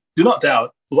ivermectin, do not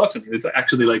doubt fluvoxamine. It's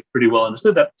actually like pretty well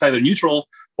understood that it's either neutral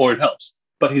or it helps.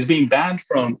 But he's being banned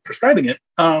from prescribing it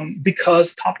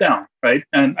because top down, right?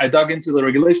 And I dug into the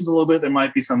regulations a little bit. There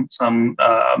might be some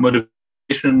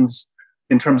motivations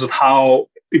in terms of how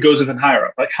it goes even higher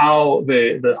up, like how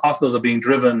the hospitals are being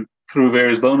driven through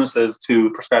various bonuses to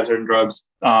prescribe certain drugs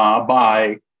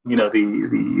by whoever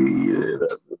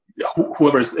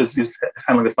is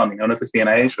handling the funding. I don't know if it's the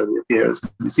NIH or the FDA or the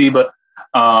CDC, but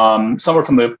somewhere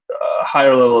from the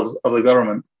higher levels of the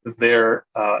government, their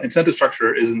incentive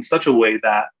structure is in such a way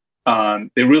that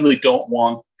they really don't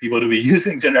want people to be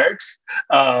using generics.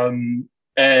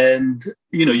 And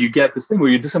you get this thing where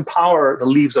you disempower the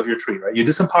leaves of your tree, right? You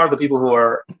disempower the people who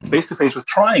are face to face with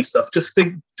trying stuff, just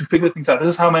to figure things out. This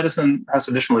is how medicine has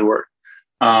traditionally worked.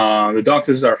 The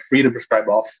doctors are free to prescribe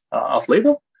off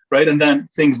label, right? And then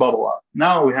things bubble up.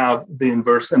 Now we have the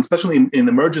inverse, and especially in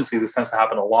emergencies, this tends to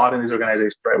happen a lot in these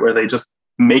organizations, right? Where they just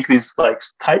make these like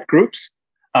tight groups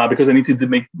because they need to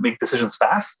make decisions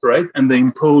fast, right? And they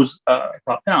impose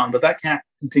top down, but that can't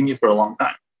continue for a long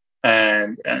time.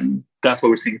 And that's what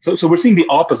we're seeing. So we're seeing the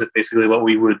opposite, basically, what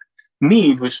we would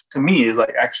need, which to me is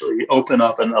like actually open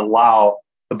up and allow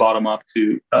the bottom up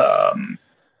to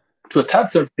attack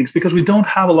certain things, because we don't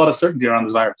have a lot of certainty around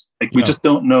this virus. Like we just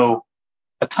don't know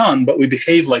a ton, but we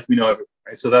behave like we know everything,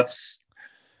 right? So that's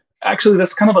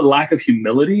kind of a lack of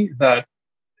humility that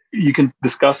you can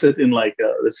discuss it in like a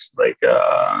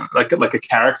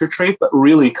character trait, but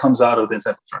really comes out of the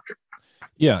incentive structure.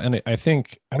 Yeah, and I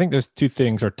think those two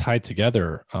things are tied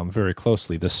together very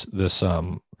closely. This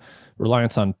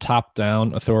reliance on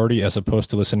top-down authority as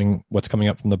opposed to listening what's coming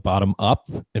up from the bottom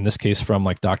up, in this case from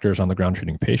like doctors on the ground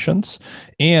treating patients,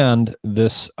 and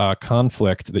this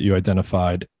conflict that you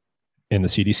identified in the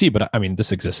CDC. But I mean,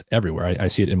 this exists everywhere. I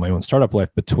see it in my own startup life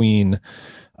between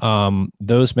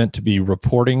those meant to be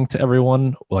reporting to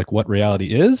everyone like what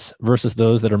reality is versus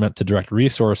those that are meant to direct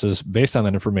resources based on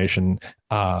that information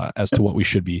as to what we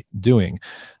should be doing.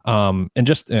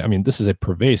 This is a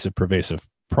pervasive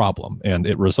problem, and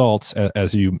it results,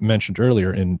 as you mentioned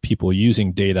earlier, in people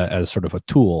using data as sort of a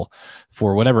tool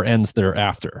for whatever ends they're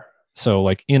after. So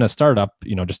like in a startup,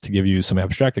 just to give you some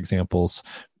abstract examples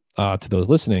to those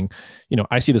listening,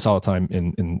 I see this all the time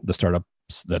in the startups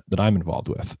that I'm involved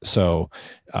with. So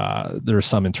there's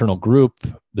some internal group,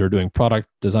 they're doing product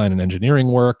design and engineering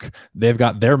work. They've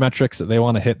got their metrics that they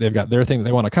want to hit. They've got their thing that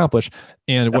they want to accomplish.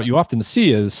 And what you often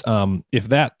see is if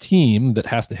that team that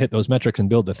has to hit those metrics and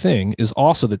build the thing is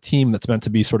also the team that's meant to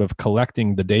be sort of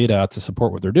collecting the data to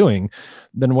support what they're doing,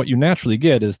 then what you naturally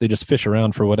get is they just fish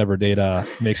around for whatever data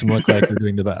makes them look like they're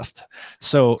doing the best.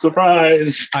 So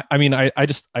surprise.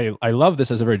 I love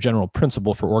this as a very general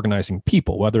principle for organizing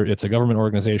people, whether it's a government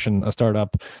organization, a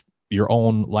startup, your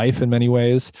own life in many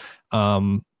ways.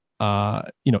 The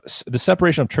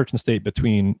separation of church and state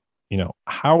between,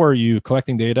 how are you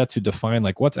collecting data to define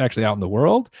like what's actually out in the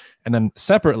world, and then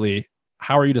separately,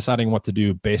 how are you deciding what to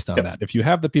do based on that? If you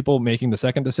have the people making the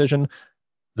second decision,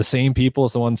 the same people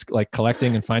as the ones like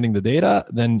collecting and finding the data,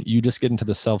 then you just get into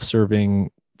the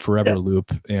self-serving forever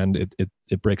loop, and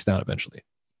it breaks down eventually.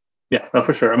 Yeah, no,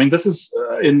 for sure. I mean, this is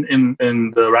in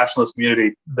the rationalist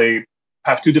community, they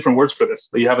have two different words for this.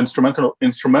 You have instrumental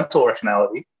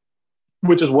rationality,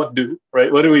 which is what do,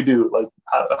 right? What do we do? Like,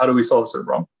 how do we solve a certain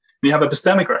problem? And you have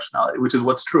epistemic rationality, which is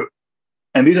what's true.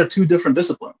 And these are two different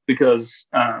disciplines because,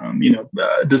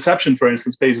 deception, for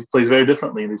instance, plays very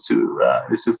differently in these two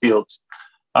fields.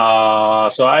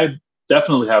 So I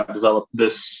definitely have developed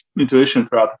this intuition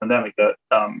throughout the pandemic that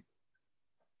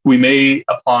we may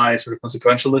apply sort of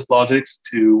consequentialist logics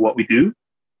to what we do,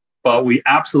 but we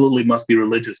absolutely must be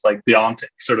religious, like deontic,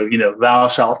 sort of, thou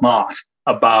shalt not,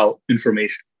 about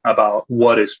information, about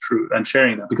what is true, and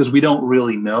sharing that, because we don't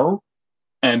really know.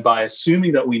 And by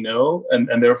assuming that we know, and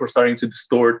therefore starting to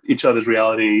distort each other's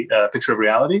reality, picture of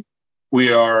reality,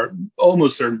 we are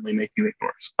almost certainly making things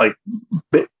worse. Like,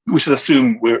 we should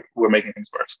assume we're making things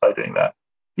worse by doing that,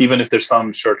 even if there's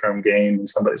some short-term gain in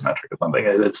somebody's metric or something.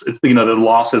 It's the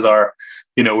losses are,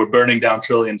 we're burning down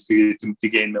trillions to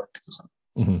gain millions or something.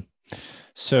 Mm-hmm.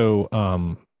 So,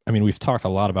 we've talked a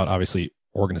lot about, obviously,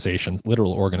 organizations,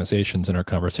 literal organizations in our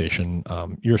conversation.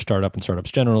 Your startup and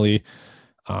startups generally,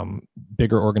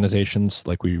 bigger organizations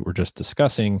like we were just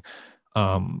discussing.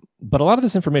 But a lot of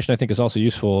this information I think is also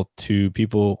useful to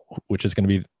people, which is going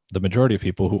to be the majority of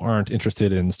people who aren't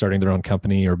interested in starting their own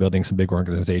company or building some big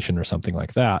organization or something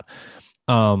like that.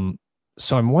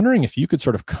 So I'm wondering if you could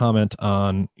sort of comment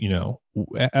on,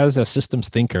 as a systems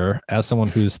thinker, as someone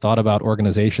who's thought about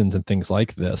organizations and things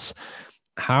like this,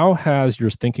 how has your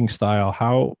thinking style,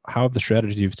 how have the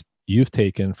strategies you've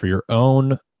taken for your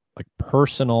own like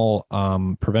personal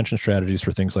prevention strategies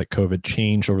for things like COVID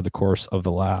changed over the course of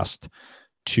the last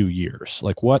 2 years?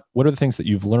 Like what are the things that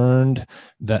you've learned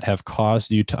that have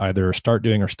caused you to either start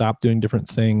doing or stop doing different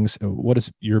things? What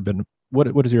has your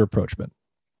approach been?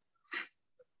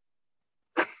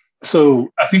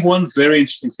 So I think one very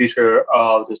interesting feature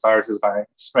of this virus is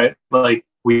variants, right? Like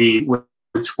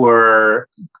which were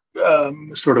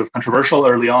sort of controversial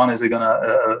early on. Is it going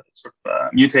to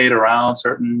mutate around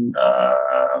certain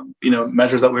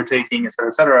measures that we're taking, et cetera,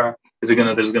 et cetera?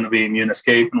 There's going to be immune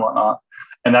escape and whatnot,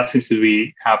 and that seems to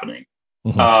be happening.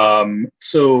 Mm-hmm.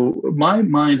 So my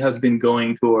mind has been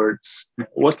going towards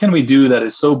what can we do that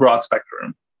is so broad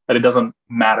spectrum that it doesn't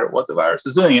matter what the virus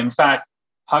is doing. In fact,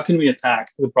 how can we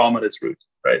attack the problem at its root,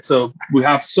 right? So we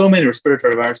have so many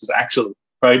respiratory viruses actually.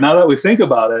 Right now that we think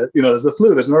about it, there's the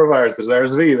flu, there's norovirus, there's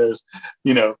RSV, there's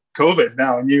COVID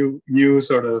now, a new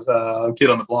sort of kid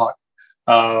on the block.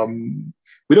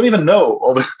 We don't even know.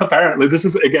 Although apparently, this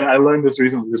is again, I learned this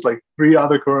recently. There's like 3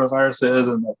 other coronaviruses,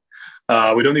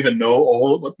 and we don't even know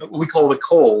all. What we call the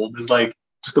cold is like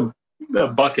just a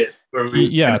bucket where we.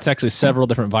 Yeah, it's actually several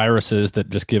different viruses that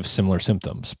just give similar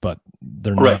symptoms, but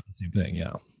they're not the same thing.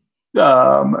 Yeah.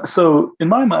 So in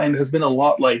my mind, has been a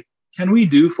lot like, can we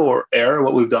do for air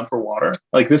what we've done for water?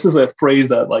 Like, this is a phrase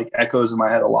that like echoes in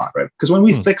my head a lot, right? Because when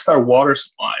we fixed our water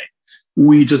supply,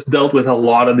 we just dealt with a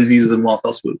lot of diseases in one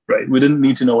fell swoop, right? We didn't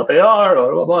need to know what they are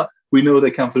or blah, blah. We know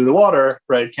they come through the water,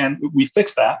 right? Can we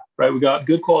fix that, right? We got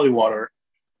good quality water.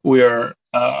 We are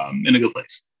in a good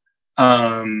place.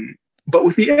 But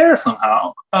with the air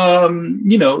somehow,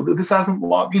 this hasn't,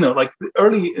 like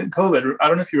early in COVID, I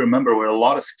don't know if you remember, where a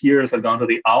lot of skiers had gone to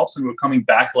the Alps and were coming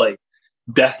back like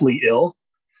deathly ill.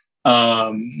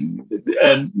 And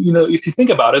if you think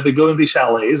about it, they go into these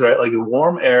chalets, right? Like the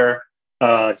warm air,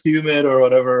 humid or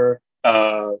whatever,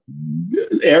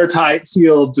 airtight,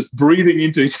 sealed, just breathing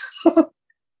into each other.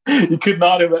 You could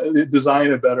not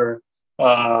design a better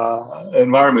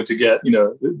environment to get,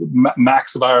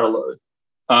 max viral load.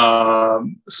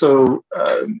 So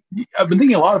I've been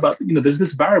thinking a lot about, there's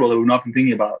this variable that we've not been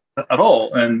thinking about at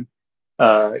all. And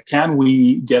can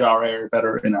we get our air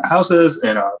better in our houses,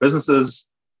 in our businesses?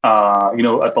 At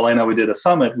Balena, we did a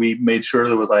summit. We made sure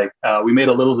there was we made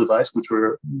a little device, which we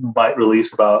might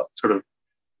release about sort of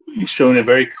showing it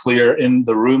very clear in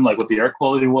the room, like what the air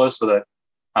quality was, so that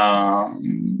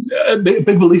a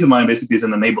big belief of mine basically is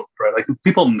an enablement, right? Like if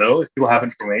people have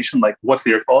information, like what's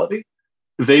the air quality,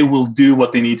 they will do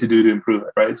what they need to do to improve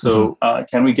it, right? So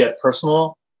can we get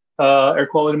personal air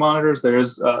quality monitors?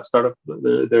 There's a startup,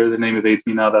 they're the name of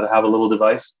 18 now, that have a little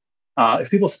device. If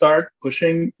people start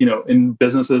pushing, in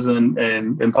businesses and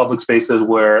in public spaces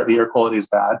where the air quality is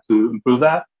bad, to improve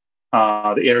that,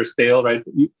 The air is stale, right?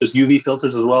 There's UV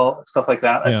filters as well, stuff like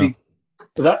that. Yeah. I think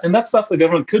that's stuff the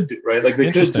government could do, right? Like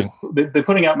they could just, they're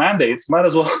putting out mandates, might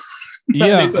as well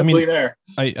mandates on clean air.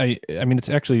 I mean, it's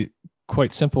actually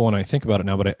quite simple when I think about it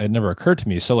now, but it never occurred to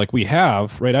me. So like we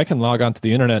have, right, I can log onto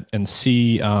the internet and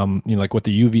see, like what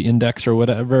the UV index or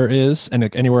whatever is. And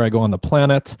like anywhere I go on the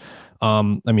planet, I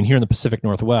mean, here in the Pacific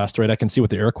Northwest, right, I can see what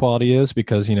the air quality is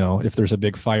because, if there's a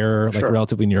big fire, like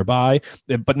relatively nearby,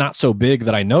 but not so big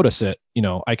that I notice it,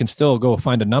 I can still go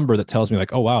find a number that tells me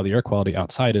like, oh, wow, the air quality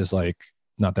outside is like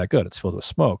not that good. It's filled with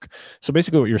smoke. So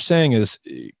basically what you're saying is,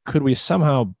 could we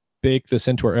somehow bake this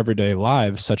into our everyday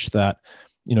lives such that,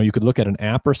 you could look at an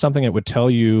app or something that would tell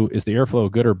you, is the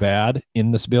airflow good or bad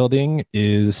in this building?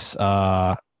 Is, there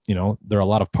are a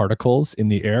lot of particles in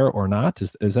the air or not?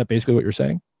 Is that basically what you're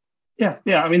saying? Yeah.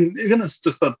 I mean, even it's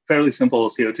just a fairly simple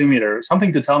CO2 meter,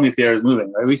 something to tell me if the air is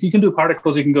moving, right? You can do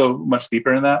particles, you can go much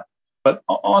deeper in that. But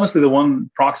honestly, the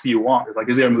one proxy you want is like,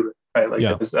 is the air moving, right? Like,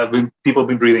 people have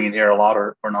been breathing in here a lot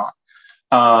or not.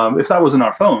 If that was in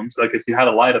our phones, like if you had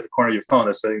a light at the corner of your phone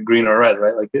that's like green or red,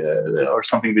 right? Like, or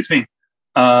something in between.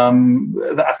 I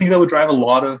think that would drive a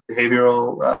lot of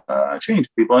behavioral change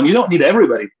for people. And you don't need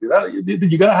everybody to do that.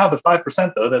 You got to have the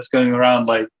 5% though that's going around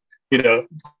like,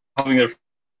 having their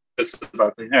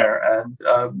about clean air.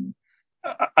 And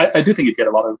I do think you'd get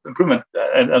a lot of improvement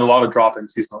and a lot of drop in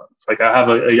seasonal. It's like I have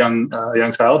a young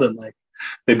child, and like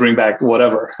they bring back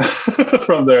whatever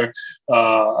from their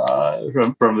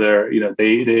from their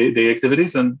day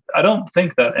activities, and I don't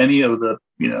think that any of the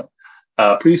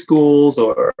preschools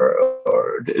or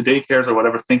daycares or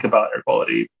whatever think about air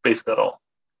quality basically at all.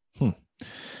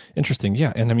 Interesting.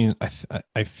 Yeah. And I mean,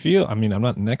 I feel, I'm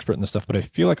not an expert in this stuff, but I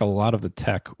feel like a lot of the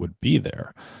tech would be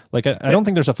there. Like, I don't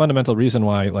think there's a fundamental reason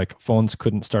why like phones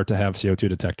couldn't start to have CO2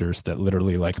 detectors that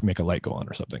literally like make a light go on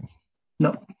or something.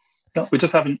 No, we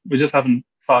just haven't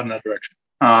thought in that direction.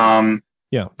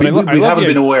 Yeah, but we haven't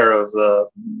been aware of the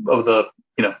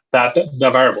that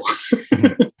variable.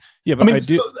 Mm-hmm. Yeah, but I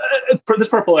do. This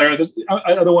purple air.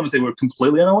 I don't want to say we're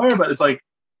completely unaware, but it's like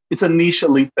it's a niche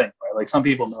elite thing, right? Like some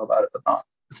people know about it, but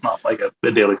it's not like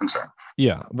a daily concern.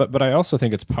 Yeah, but I also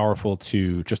think it's powerful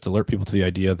to just alert people to the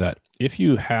idea that if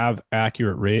you have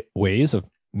accurate ways of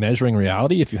measuring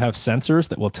reality, if you have sensors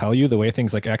that will tell you the way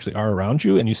things like actually are around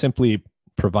you, and you simply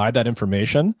provide that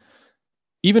information,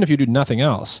 even if you do nothing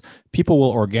else, people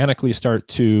will organically start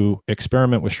to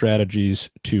experiment with strategies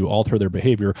to alter their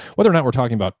behavior, whether or not we're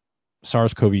talking about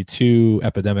SARS-CoV-2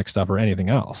 epidemic stuff or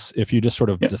anything else. If you just sort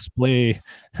of display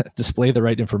the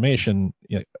right information,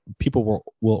 people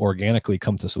will organically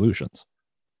come to solutions.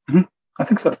 Mm-hmm. I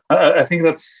think so. I think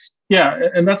that's,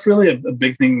 and that's really a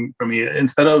big thing for me.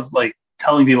 Instead of like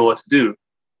telling people what to do,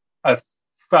 I've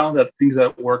found that things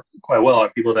that work quite well are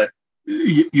people that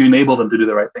you enable them to do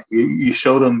the right thing. You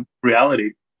show them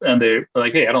reality, and they're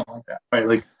like, "Hey, I don't like that." Right?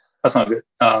 Like that's not good.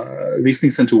 These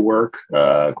things tend to work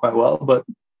quite well, but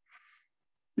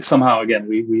somehow, again,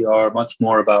 we are much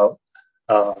more about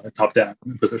top-down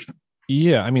position.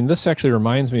 Yeah, I mean, this actually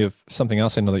reminds me of something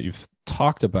else I know that you've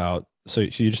talked about. So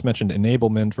you just mentioned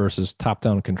enablement versus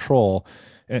top-down control,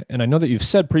 and I know that you've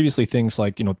said previously things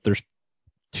like, there's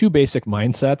two basic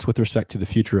mindsets with respect to the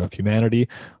future of humanity.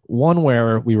 One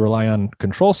where we rely on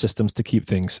control systems to keep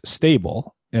things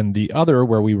stable, and the other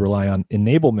where we rely on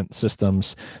enablement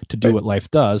systems to do what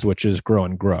life does, which is grow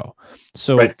and grow.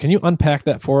 So can you unpack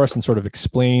that for us and sort of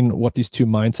explain what these two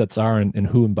mindsets are and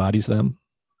who embodies them?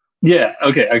 Yeah.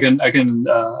 Okay. I can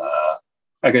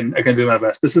do my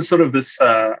best. This is sort of this,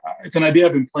 it's an idea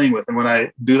I've been playing with. And when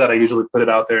I do that, I usually put it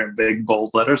out there in big,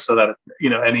 bold letters so that,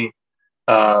 any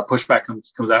pushback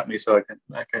comes at me, so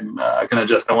I can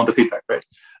adjust. I want the feedback, right?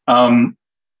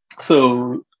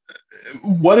 So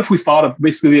what if we thought of,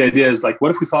 basically the idea is like,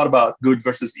 what if we thought about good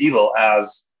versus evil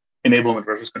as enablement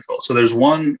versus control? So there's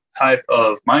one type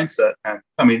of mindset, and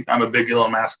I mean, I'm a big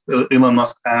Elon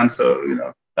Musk fan,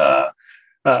 so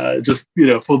just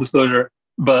full disclosure.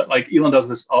 But like Elon does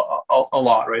this a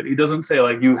lot, right? He doesn't say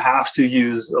like you have to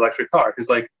use electric car. He's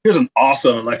like, here's an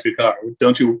awesome electric car.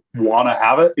 Don't you want to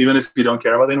have it, even if you don't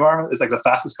care about the environment? It's like the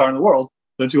fastest car in the world.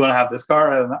 Don't you want to have this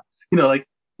car? And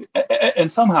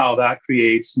and somehow that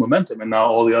creates momentum. And now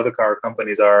all the other car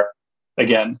companies are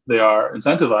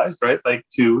incentivized, right? Like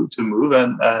to move.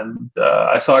 And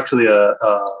I saw actually a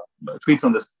tweet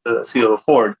from the CEO of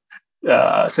Ford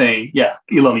saying, "Yeah,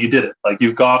 Elon, you did it. Like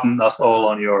you've gotten us all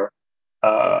on your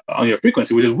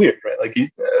frequency," which is weird, right? Like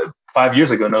 5 years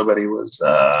ago, nobody was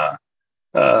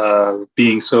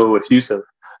being so effusive.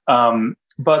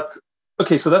 But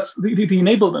okay, so that's the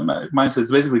enablement mindset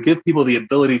is basically give people the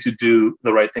ability to do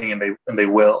the right thing, and they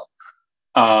will.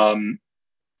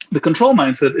 The control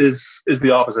mindset is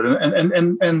the opposite,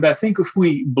 and I think if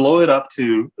we blow it up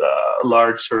to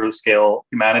large sort of scale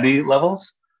humanity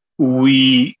levels,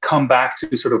 we come back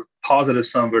to sort of positive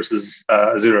sum versus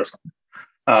zero sum.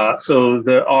 So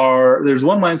there's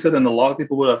one mindset, and a lot of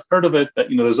people would have heard of it, that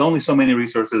there's only so many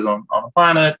resources on the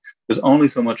planet. There's only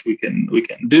so much we can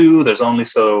do. There's only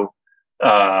so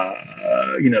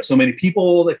so many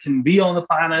people that can be on the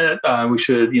planet. We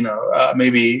should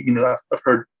maybe I've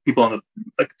heard people on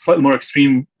the slightly more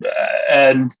extreme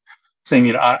end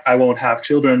saying I won't have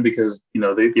children because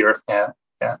the Earth can't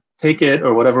take it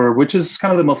or whatever, which is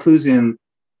kind of the Malthusian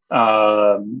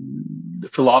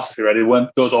philosophy, right?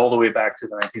 It goes all the way back to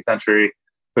the 19th century.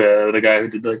 The guy who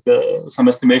did some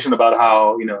estimation about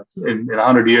how in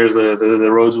 100 years the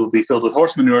roads will be filled with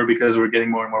horse manure because we're getting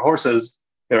more and more horses.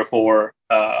 Therefore,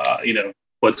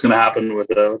 what's going to happen with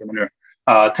the manure?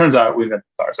 Turns out we invent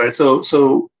cars, right?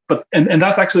 But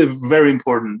that's actually a very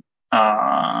important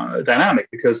dynamic,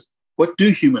 because what do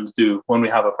humans do when we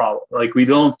have a problem? Like, we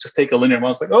don't just take a linear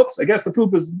model. It's like, oops, I guess the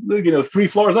poop is 3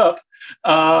 floors up.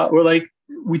 We're like,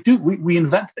 we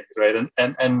invent things, right?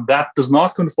 And that does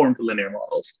not conform to linear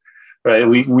models, right?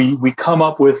 We come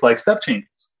up with step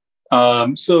changes.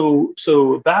 So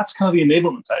that's kind of the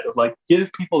enablement side of give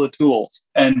people the tools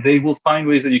and they will find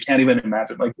ways that you can't even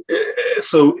imagine.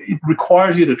 So it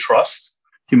requires you to trust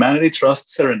humanity, trust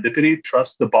serendipity,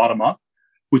 trust the bottom up,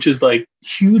 which is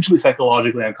hugely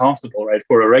psychologically uncomfortable, right?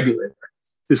 For a regulator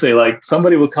to say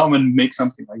somebody will come and make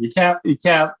something. You can't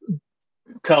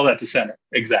tell that to Senate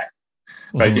exactly,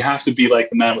 right? Mm-hmm. You have to be the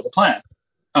man with a plan.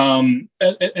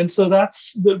 And so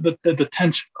that's the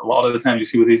tension. A lot of the times you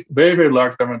see with these very, very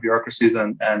large government bureaucracies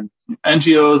and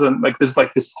NGOs, and there's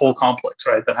this whole complex,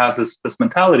 right, that has this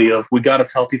mentality of we got to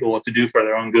tell people what to do for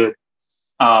their own good,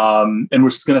 and we're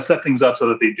just going to set things up so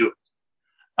that they do it.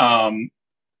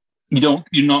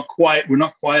 We're not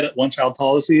quite at one-child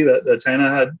policy that China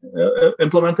had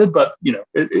implemented, but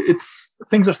it's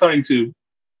things are starting to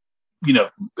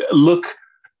look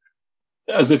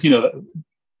as if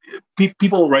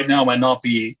people right now might not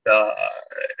be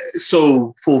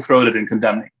so full-throated in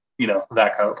condemning,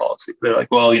 that kind of policy. They're like,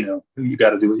 well, you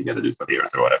got to do what you got to do for the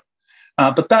Earth or whatever.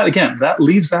 But that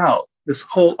leaves out this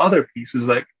whole other piece is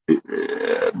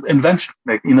invention,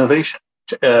 innovation,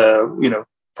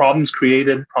 problems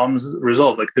created, problems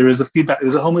resolved. There is a feedback,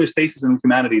 there's a homeostasis in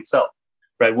humanity itself,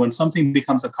 right? When something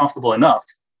becomes uncomfortable enough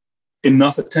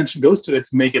attention goes to it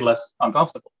to make it less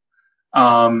uncomfortable.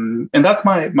 And that's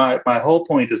my whole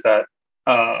point, is that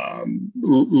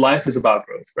life is about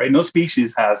growth, right? No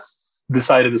species has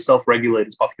decided to self-regulate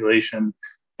its population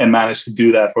and managed to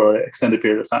do that for an extended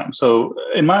period of time. So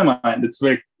in my mind, it's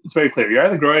very clear. You're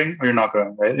either growing or you're not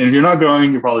growing, right? And if you're not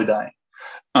growing, you're probably dying.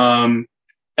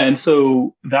 And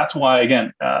so that's why,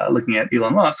 again, looking at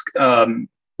Elon Musk,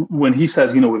 when he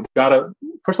says, we've got to,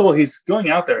 first of all, he's going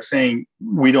out there saying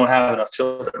we don't have enough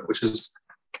children, which is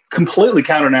completely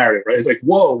counter narrative, right? It's like,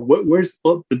 whoa,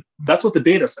 that's what the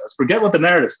data says. Forget what the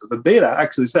narrative says. The data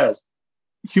actually says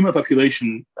human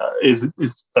population is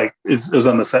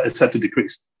set to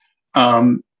decrease.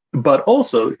 But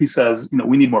also he says,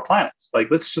 we need more planets.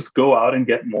 Let's just go out and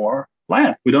get more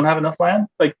land. We don't have enough land.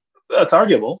 That's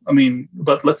arguable. I mean,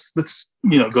 but let's go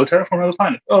terraform another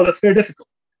planet. Oh, that's very difficult.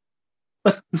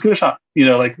 Let's give it a shot.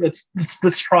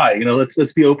 Let's try.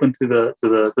 Let's be open to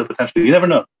the potential. You never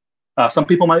know. Some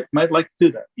people might like to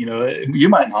do that. You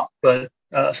might not, but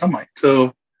some might.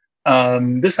 So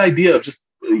this idea of just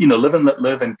live and let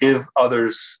live and give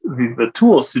others the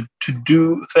tools to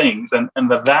do things, and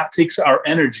that takes our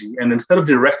energy, and instead of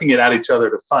directing it at each other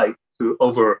to fight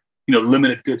over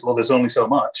limited goods, well, there's only so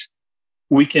much,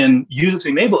 we can use it to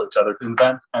enable each other to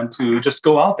invent and to just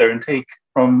go out there and take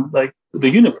from the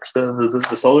universe,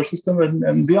 the solar system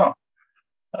and beyond.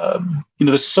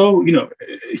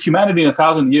 Humanity in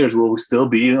 1,000 years, will we still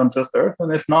be on just Earth?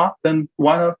 And if not, then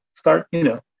why not start,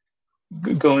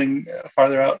 going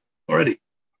farther out already?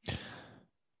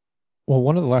 Well,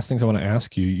 one of the last things I want to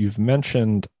ask you, you've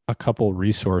mentioned a couple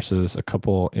resources, a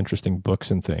couple interesting books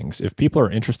and things. If people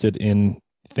are interested in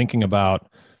thinking about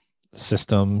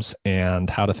systems and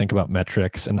how to think about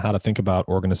metrics and how to think about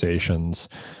organizations,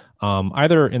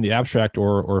 either in the abstract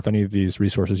or if any of these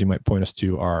resources you might point us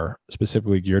to are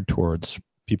specifically geared towards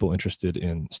people interested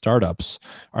in startups,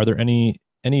 are there any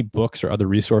books or other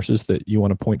resources that you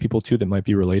want to point people to that might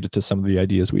be related to some of the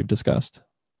ideas we've discussed?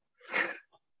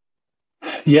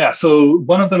 Yeah, so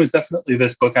one of them is definitely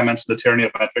this book I mentioned, The Tyranny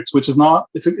of Metrics, which is not,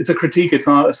 it's a critique, it's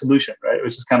not a solution, right?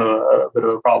 Which is kind of a bit of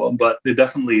a problem, but it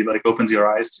definitely opens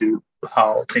your eyes to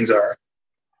how things are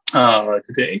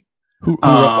today. Who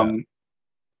wrote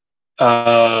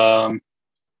that?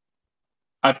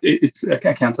 I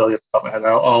can't tell you off the top of my head.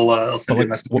 I'll send you a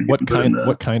message.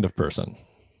 What kind of person?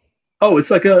 Oh,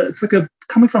 it's like a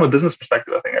coming from a business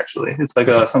perspective. I think actually, it's like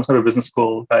some sort of business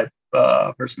school type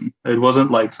person. It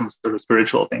wasn't like some sort of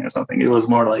spiritual thing or something. It was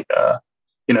more like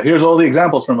here's all the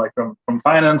examples from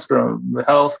finance, from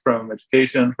health, from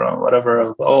education, from whatever,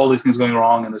 of all these things going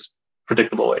wrong in this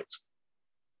predictable ways.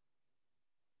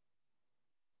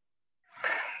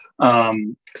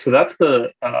 So that's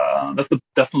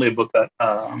definitely a book that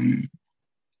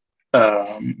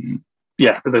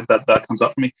that comes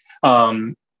up for me.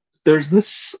 There's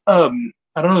this I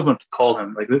don't know what to call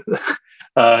him. Like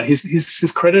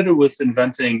he's credited with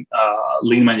inventing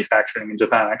lean manufacturing in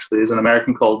Japan. Actually, there's an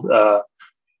American called I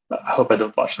hope I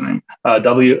don't botch the name.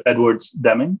 W. Edwards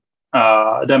Deming.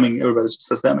 Everybody just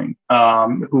says Deming,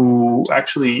 who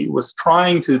actually was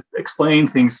trying to explain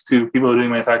things to people who are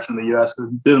doing manufacturing in the US who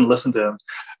didn't listen to him.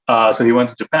 So he went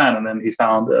to Japan, and then he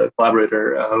found a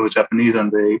collaborator who was Japanese,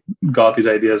 and they got these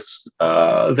ideas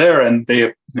there. And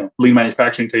they, lean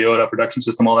manufacturing, Toyota production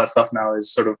system, all that stuff now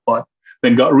is sort of what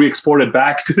then got re-exported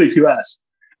back to the US.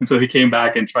 And so he came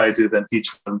back and tried to then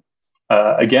teach them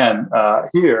again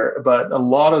here. But a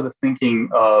lot of the thinking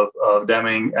of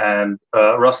Deming and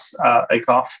Russ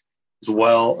Aikoff as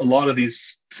well, a lot of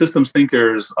these systems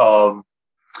thinkers of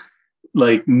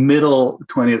like middle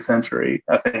 20th century,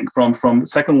 I think, from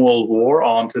Second World War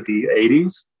on to the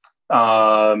 80s,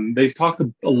 they've talked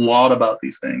a lot about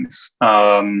these things.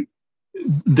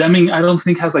 Deming, I don't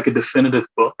think, has like a definitive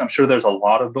book. I'm sure there's a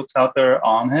lot of books out there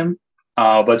on him.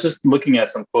 But just looking at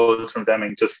some quotes from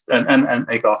Deming, and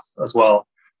Aikoff as well,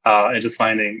 and just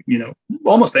finding,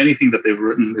 almost anything that they've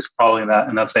written is probably in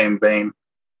that same vein.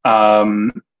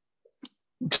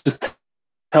 Just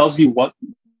tells you what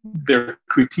their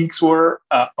critiques were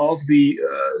of the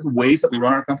ways that we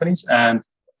run our companies, and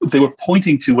they were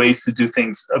pointing to ways to do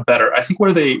things better. I think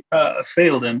where they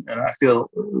failed, and I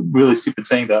feel really stupid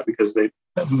saying that because they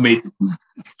made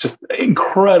just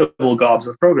incredible gobs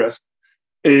of progress,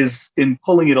 is in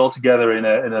pulling it all together in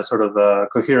a sort of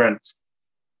coherent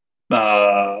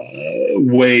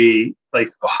way,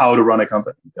 like how to run a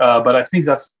company. But I think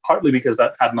that's partly because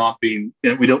that had not been,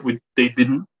 they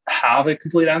didn't have a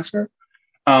complete answer.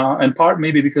 And part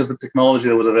maybe because the technology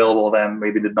that was available then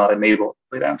maybe did not enable a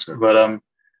complete answer. But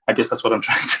I guess that's what I'm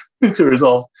trying to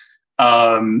resolve.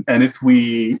 And if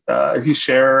you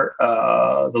share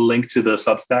the link to the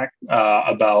Substack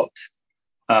about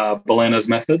Balena's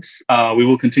methods, we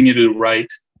will continue to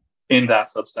write in that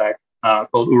Substack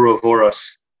called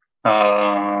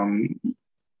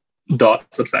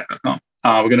urovoros.substack.com.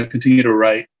 We're going to continue to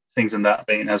write things in that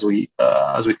vein as we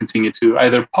continue to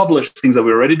either publish things that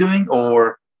we're already doing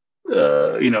or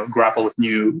grapple with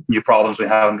new problems we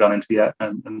haven't gone into yet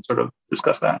and sort of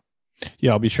discuss that.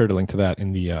 Yeah, I'll be sure to link to that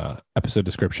in the episode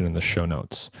description in the show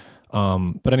notes.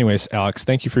 But anyways, Alex,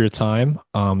 thank you for your time.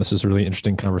 This is a really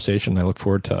interesting conversation. I look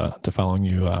forward to following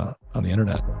you on the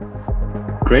internet.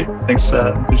 Great. Thanks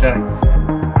for chatting.